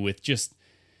to do with just,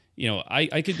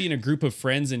 I could be in a group of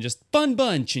friends and just Fun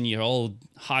Bunch and you all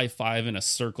high-five in a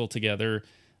circle together.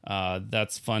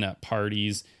 That's fun at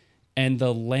parties. And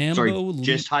the Lambeau...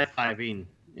 just high-fiving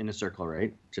in a circle,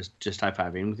 right? Just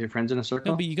high-fiving with your friends in a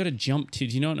circle? No, but you got to jump to...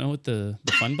 Do you not know what the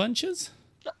Fun Bunch is?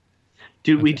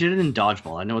 Dude, okay. We did it in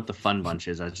dodgeball. I know what the Fun Bunch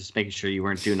is. I was just making sure you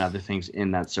weren't doing other things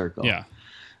in that circle. Yeah.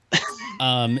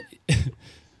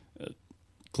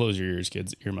 Close your ears,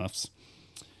 kids. Earmuffs.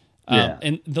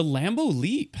 And the Lambeau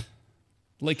Leap.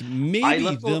 Like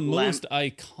maybe the most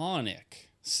iconic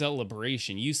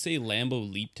celebration. You say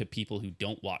Lambeau Leap to people who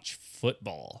don't watch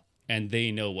football, and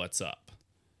they know what's up.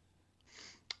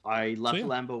 I left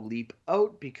Lambeau Leap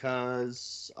out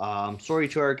because, sorry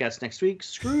to our guest next week,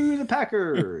 screw the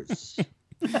Packers.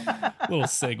 Little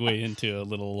segue into a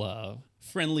little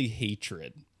friendly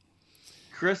hatred.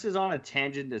 Chris is on a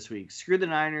tangent this week. Screw the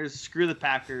Niners, screw the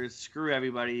Packers, screw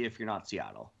everybody if you're not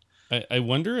Seattle. I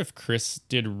wonder if Chris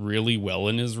did really well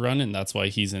in his run, and that's why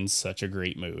he's in such a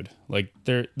great mood. Like,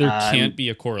 there can't be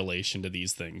a correlation to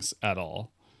these things at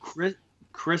all.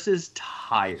 Chris is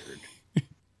tired.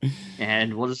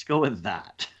 And we'll just go with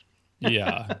that.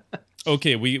 Yeah.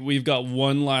 Okay, we've got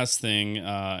one last thing,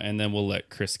 and then we'll let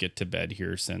Chris get to bed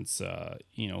here since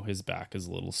his back is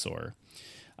a little sore.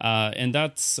 And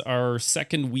that's our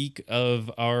second week of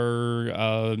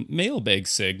our mailbag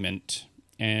segment.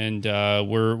 And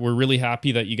we're really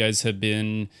happy that you guys have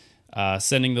been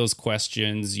sending those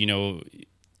questions.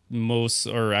 Most,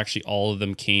 or actually all of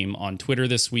them, came on Twitter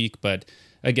this week, but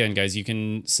again, guys, you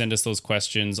can send us those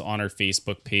questions on our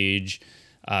Facebook page.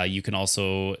 You can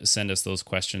also send us those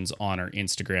questions on our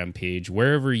Instagram page,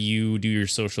 wherever you do your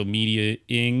social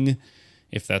media-ing,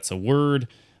 if that's a word.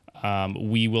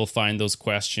 We will find those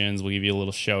questions. We'll give you a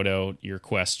little shout out, your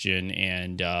question,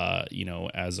 and,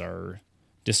 as our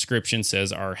description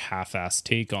says, our half-assed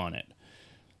take on it.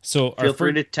 So feel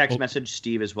free to text message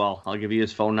Steve as well. I'll give you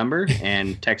his phone number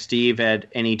and text Steve at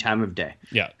any time of day.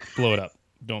 Yeah, blow it up.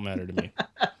 Don't matter to me.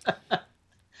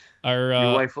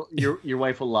 Your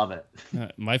wife will love it.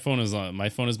 My phone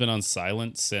has been on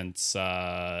silent since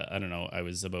I don't know, I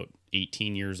was about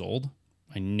 18 years old.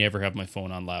 I never have my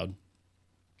phone on loud.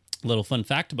 Little fun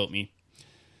fact about me.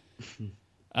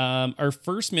 Our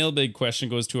first mailbag question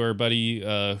goes to our buddy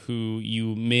who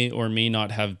you may or may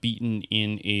not have beaten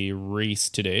in a race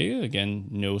today. Again,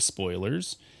 no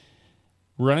spoilers.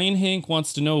 Ryan Hank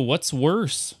wants to know, what's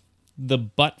worse, the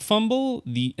butt fumble,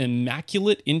 the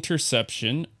immaculate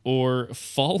interception, or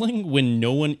falling when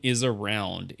no one is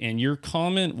around? And your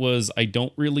comment was, I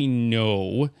don't really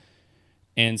know.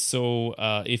 And so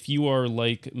if you are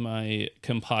like my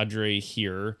compadre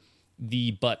here,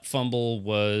 the butt fumble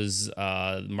was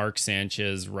Mark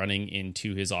Sanchez running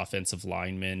into his offensive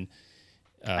lineman.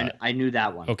 I knew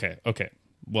that one. Okay.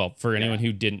 Well, for anyone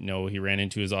who didn't know, he ran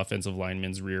into his offensive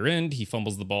lineman's rear end. He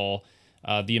fumbles the ball.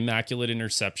 The immaculate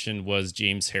interception was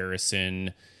James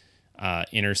Harrison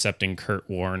intercepting Kurt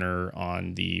Warner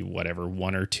on the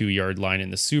 1 or 2 yard line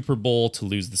in the Super Bowl to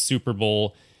lose the Super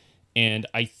Bowl. And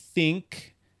I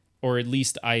think, or at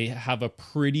least I have a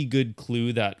pretty good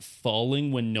clue that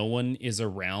falling when no one is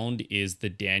around is the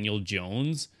Daniel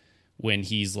Jones when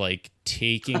he's like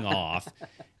taking off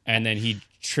and then he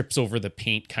trips over the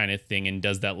paint kind of thing and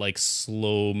does that like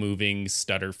slow moving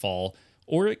stutter fall.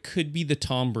 Or it could be the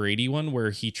Tom Brady one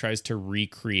where he tries to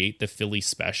recreate the Philly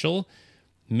special,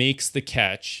 makes the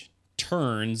catch,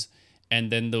 turns,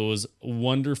 and then those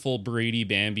wonderful Brady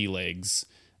Bambi legs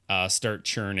start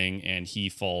churning and he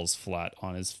falls flat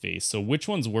on his face. So which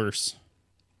one's worse?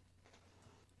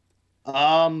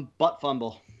 Butt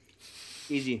fumble.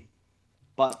 Easy.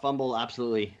 Butt fumble,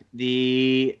 absolutely.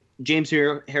 The James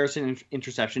Harrison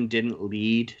interception didn't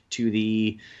lead to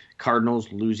the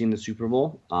Cardinals losing the Super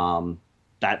Bowl.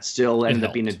 That still ended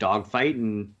up being a dogfight,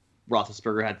 and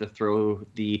Roethlisberger had to throw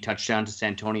the touchdown to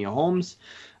Santonio Holmes.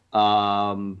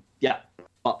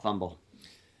 Butt fumble.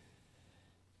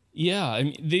 Yeah, I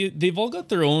mean they've all got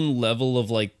their own level of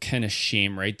like kind of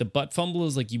shame, right? The butt fumble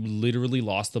is like you literally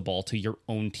lost the ball to your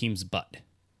own team's butt.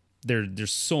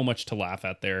 There's so much to laugh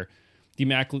at there.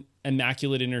 The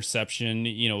immaculate interception,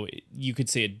 you know, you could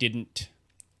say it didn't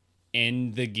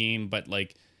end the game, but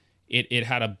like it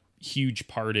had a huge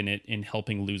part in it in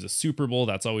helping lose a Super Bowl.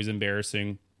 That's always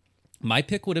embarrassing. My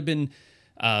pick would have been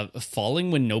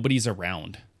falling when nobody's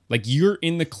around. Like you're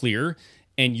in the clear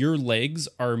and your legs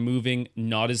are moving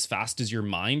not as fast as your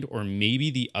mind, or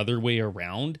maybe the other way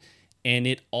around. And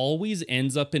it always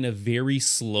ends up in a very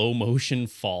slow motion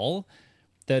fall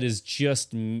that is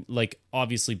just like,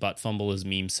 obviously butt fumble is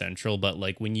meme central, but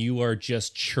like when you are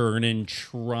just churning,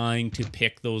 trying to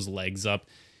pick those legs up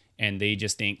and they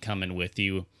just ain't coming with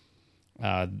you.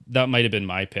 That might have been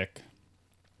my pick.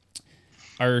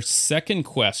 Our second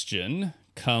question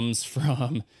comes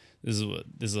from, this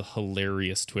is a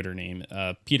hilarious Twitter name,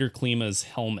 Peter Klima's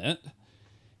Helmet.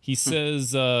 He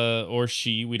says, or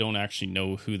she, we don't actually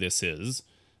know who this is.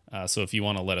 So if you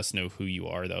want to let us know who you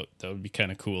are, that would be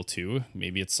kind of cool too.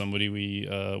 Maybe it's somebody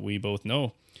we both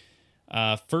know.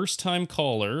 First time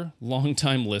caller, long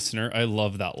time listener. I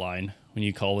love that line when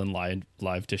you call in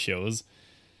live to shows.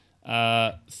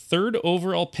 Third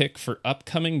overall pick for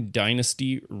upcoming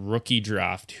Dynasty rookie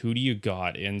draft. Who do you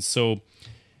got? And so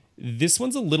this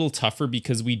one's a little tougher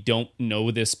because we don't know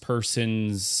this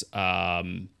person's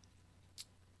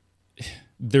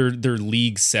their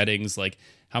league settings, like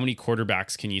how many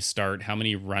quarterbacks can you start, how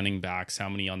many running backs, how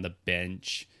many on the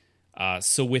bench.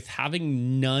 So with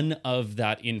having none of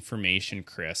that information,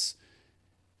 Chris,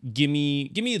 give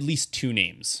me at least two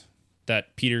names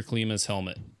that Peter Klima's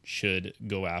Helmet should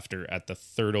go after at the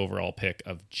third overall pick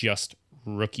of just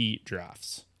rookie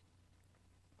drafts.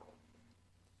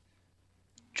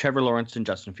 Trevor Lawrence and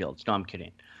Justin Fields. No, I'm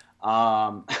kidding.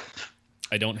 I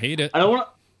don't hate it. I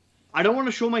don't want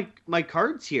to show my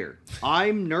cards here.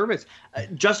 I'm nervous.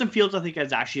 Justin Fields, I think,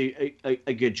 is actually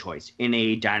a good choice in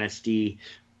a dynasty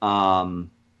format.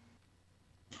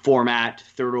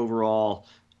 Third overall.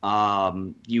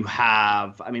 You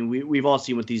have, I mean, we've all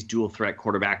seen what these dual threat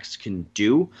quarterbacks can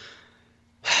do.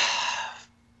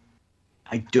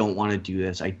 I don't want to do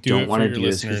this. I don't want to do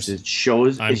this because it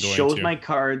shows my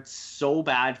cards so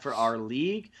bad for our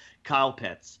league. Kyle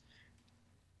Pitts.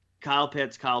 We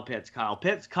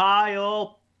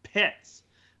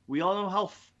all know how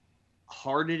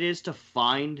hard it is to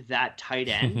find that tight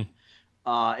end.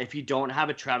 If you don't have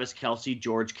a Travis Kelce,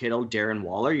 George Kittle, Darren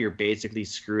Waller, you're basically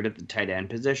screwed at the tight end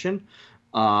position.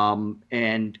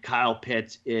 And Kyle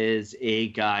Pitts is a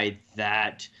guy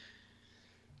that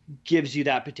gives you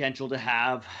that potential to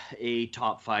have a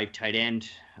top 5 tight end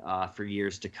for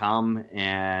years to come.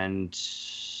 And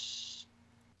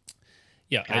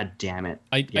yeah, God damn it.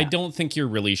 I don't think you're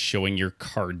really showing your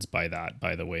cards by that,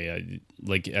 by the way.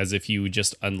 Like as if you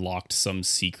just unlocked some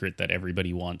secret that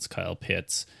everybody wants Kyle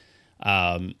Pitts.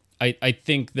 I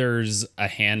think there's a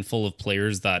handful of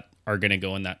players that are going to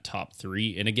go in that top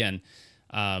 3. And again,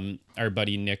 our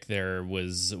buddy Nick there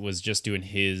was just doing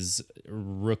his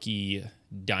rookie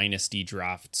dynasty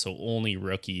draft, so only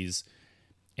rookies.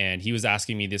 And he was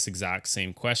asking me this exact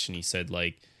same question. He said,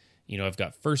 like, you know, I've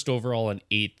got first overall and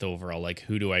 8th overall. Like,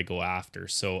 who do I go after?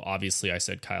 So obviously I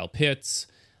said Kyle Pitts.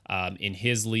 In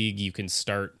his league, you can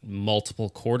start multiple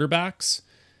quarterbacks.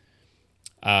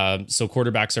 So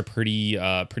quarterbacks are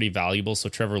pretty valuable. So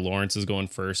Trevor Lawrence is going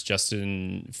first.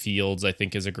 Justin Fields, I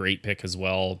think, is a great pick as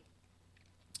well.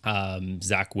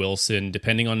 Zach Wilson,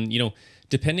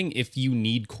 depending if you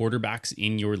need quarterbacks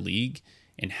in your league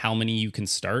and how many you can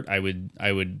start, I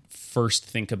would first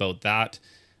think about that.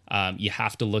 You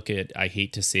have to look at, I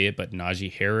hate to say it, but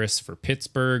Najee Harris for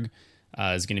Pittsburgh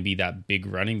is going to be that big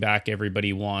running back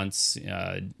everybody wants.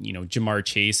 Jamar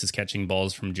Chase is catching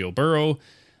balls from Joe Burrow.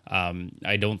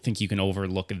 I don't think you can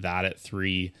overlook that at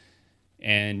 3.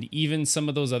 And even some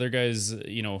of those other guys,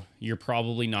 you're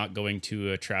probably not going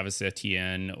to a Travis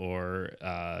Etienne or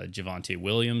Javonte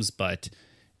Williams, but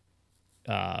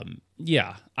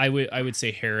I would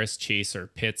say Harris, Chase, or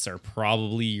Pitts are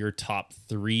probably your top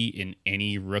 3 in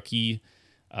any rookie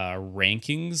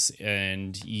rankings,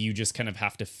 and you just kind of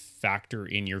have to factor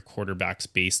in your quarterbacks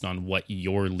based on what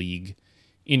your league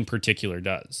in particular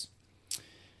does.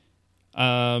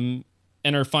 And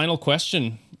our final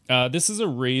question, this is a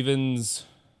Ravens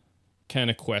kind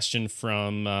of question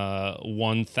from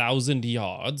 1,000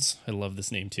 Yards. I love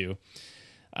this name too.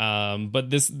 But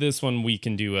this one we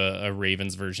can do a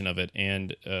Ravens version of it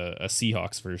and a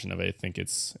Seahawks version of it. I think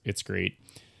it's great.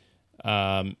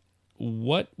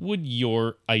 What would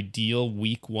your ideal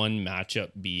week 1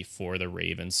 matchup be for the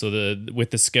Ravens? So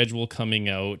with the schedule coming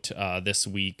out this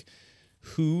week,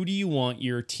 who do you want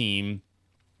your team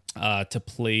to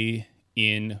play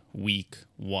in week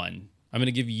 1? I'm going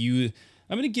to give you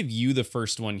the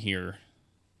first one here.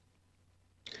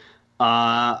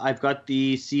 I've got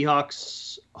the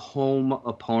Seahawks home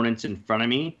opponents in front of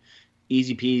me.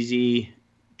 Easy peasy,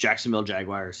 Jacksonville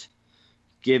Jaguars.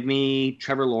 Give me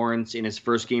Trevor Lawrence in his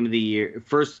first game of the year,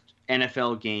 first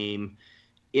NFL game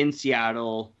in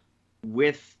Seattle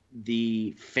with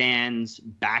the fans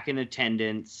back in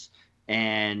attendance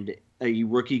and a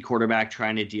rookie quarterback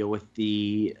trying to deal with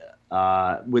the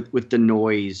with the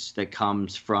noise that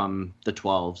comes from the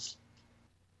 12s.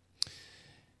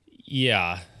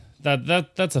 Yeah.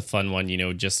 That's a fun one,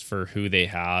 just for who they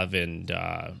have, and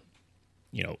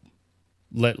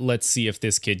let's see if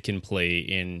this kid can play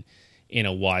in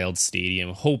a wild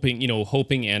stadium,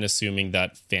 hoping and assuming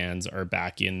that fans are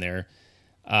back in there.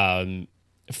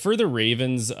 For the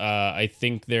Ravens, I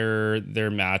think their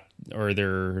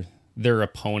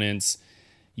opponents,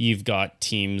 you've got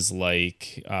teams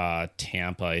like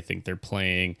Tampa. I think they're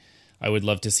playing. I would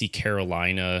love to see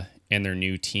Carolina and their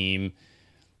new team.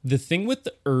 The thing with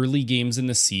the early games in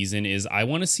the season is I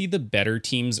want to see the better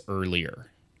teams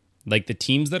earlier. Like the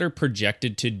teams that are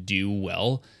projected to do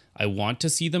well, I want to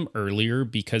see them earlier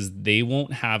because they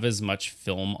won't have as much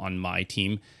film on my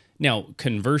team. Now,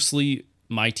 conversely,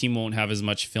 my team won't have as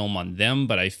much film on them,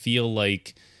 but I feel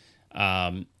like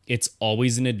it's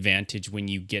always an advantage when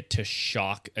you get to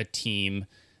shock a team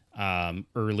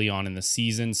early on in the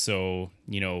season. So,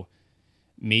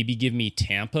 maybe give me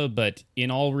Tampa, but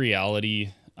in all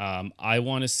reality, I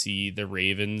want to see the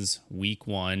Ravens week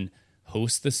 1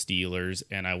 host the Steelers,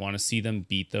 and I want to see them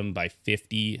beat them by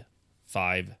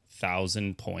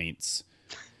 55,000 points.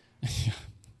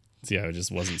 See, I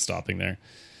just wasn't stopping there.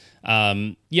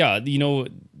 The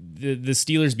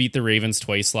Steelers beat the Ravens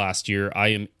twice last year. I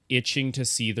am itching to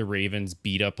see the Ravens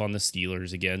beat up on the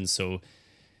Steelers again. So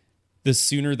the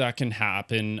sooner that can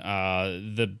happen,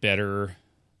 the better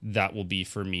that will be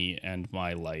for me and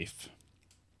my life.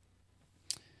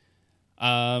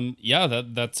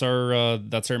 That's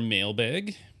our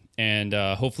mailbag, and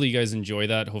hopefully you guys enjoy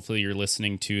that. Hopefully you're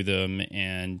listening to them,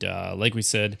 and like we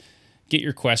said, get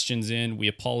your questions in. We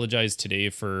apologize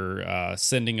today for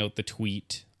sending out the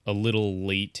tweet a little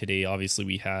late today. Obviously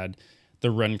we had the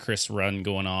Run Chris Run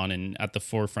going on and at the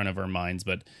forefront of our minds,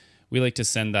 but we like to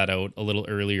send that out a little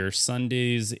earlier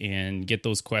Sundays and get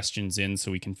those questions in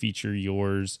so we can feature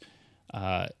yours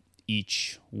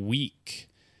each week.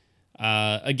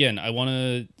 Again, I want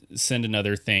to send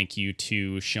another thank you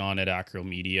to Sean at Acro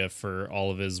Media for all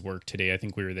of his work today. I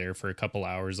think we were there for a couple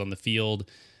hours on the field,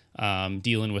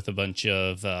 dealing with a bunch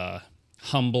of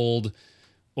humbled,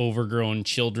 overgrown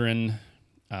children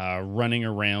running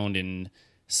around in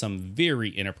some very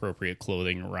inappropriate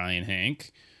clothing, Ryan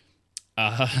Hank.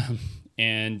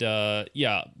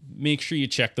 Make sure you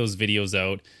check those videos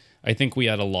out. I think we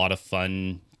had a lot of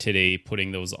fun today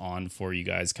putting those on for you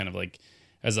guys, kind of like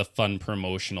as a fun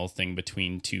promotional thing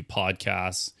between two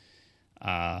podcasts.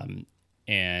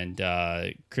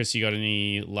 Chris, you got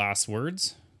any last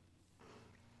words?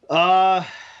 No.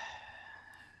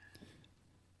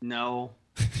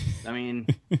 I mean,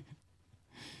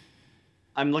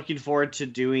 I'm looking forward to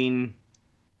doing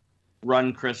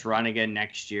Run Chris Run again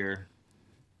next year.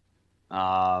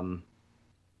 Going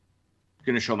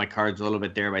to show my cards a little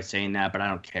bit there by saying that, but I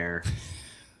don't care.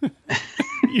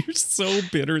 You're so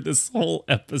bitter this whole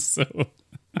episode.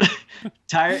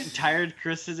 Tired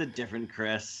Chris is a different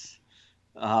Chris.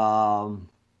 So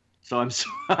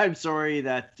I'm sorry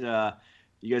that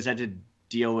you guys had to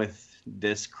deal with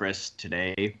this Chris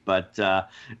today. But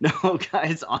no,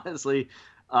 guys, honestly,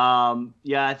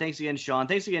 yeah, thanks again, Sean.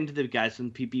 Thanks again to the guys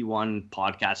from PP1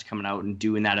 podcast coming out and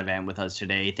doing that event with us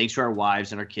today. Thanks to our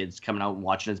wives and our kids coming out and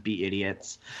watching us be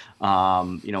idiots.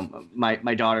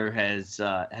 My daughter has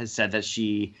said that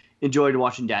she enjoyed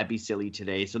watching Dad be silly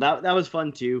today, so that was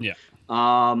fun too. Yeah.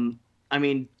 I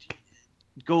mean,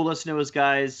 go listen to us,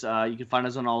 guys. You can find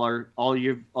us on all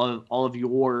of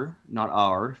your not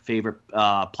our favorite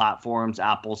platforms: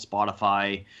 Apple,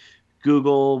 Spotify,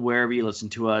 Google, wherever you listen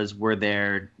to us. We're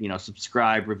there.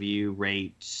 Subscribe, review,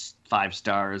 rate, 5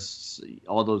 stars,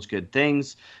 all those good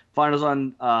things. Find us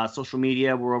on social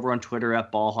media. We're over on Twitter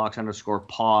at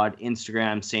ballhawks_pod,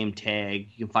 Instagram, same tag.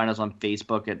 You can find us on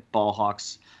Facebook at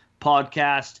Ballhawks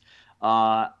Podcast.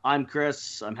 I'm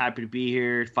Chris. I'm happy to be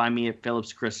here. Find me at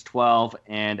PhillipsChris12.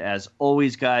 And as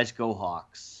always, guys, go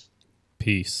Hawks.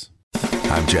 Peace.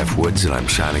 I'm Jeff Woods, and I'm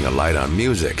shining a light on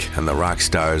music and the rock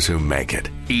stars who make it.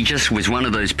 He just was one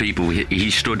of those people.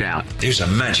 He stood out. He was a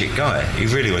magic guy. He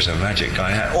really was a magic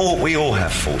guy. We all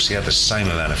have faults. He had the same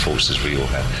amount of faults as we all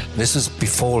had. This was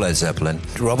before Led Zeppelin.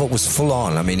 Robert was full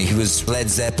on. I mean, he was Led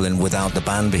Zeppelin without the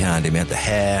band behind him. He had the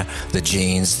hair, the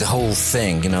jeans, the whole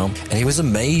thing, and he was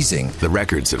amazing. The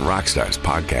Records and Rockstars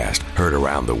podcast, heard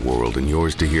around the world and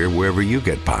yours to hear wherever you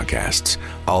get podcasts.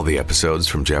 All the episodes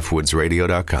from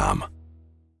jeffwoodsradio.com.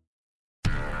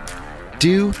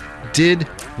 Do, Did,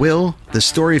 Will, the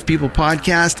Story of People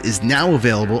podcast is now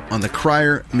available on the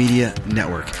Crier Media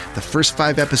Network. The first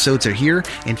 5 episodes are here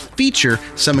and feature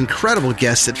some incredible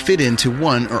guests that fit into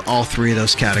one or all 3 of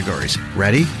those categories.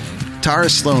 Ready? Tara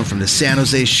Sloan from the San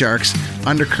Jose Sharks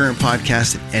Undercurrent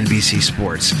podcast at NBC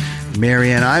Sports.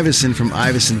 Marianne Iveson from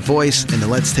Iveson Voice and the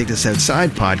Let's Take This Outside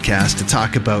podcast to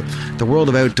talk about the world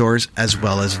of outdoors as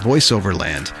well as voiceover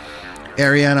land.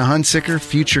 Ariana Hunsicker,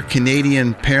 future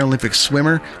Canadian Paralympic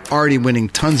swimmer, already winning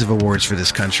tons of awards for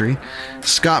this country.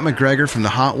 Scott McGregor from the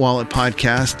Hot Wallet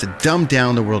podcast to dumb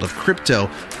down the world of crypto,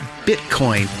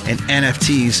 Bitcoin, and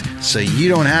NFTs so you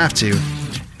don't have to.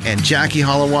 And Jackie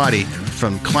Holowati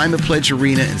from Climate Pledge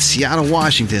Arena in Seattle,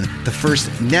 Washington, the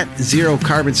first net zero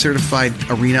carbon certified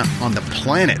arena on the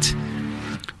planet.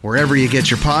 Wherever you get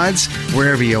your pods,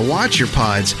 wherever you watch your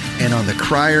pods, and on the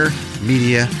Crier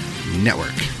Media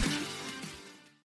Network.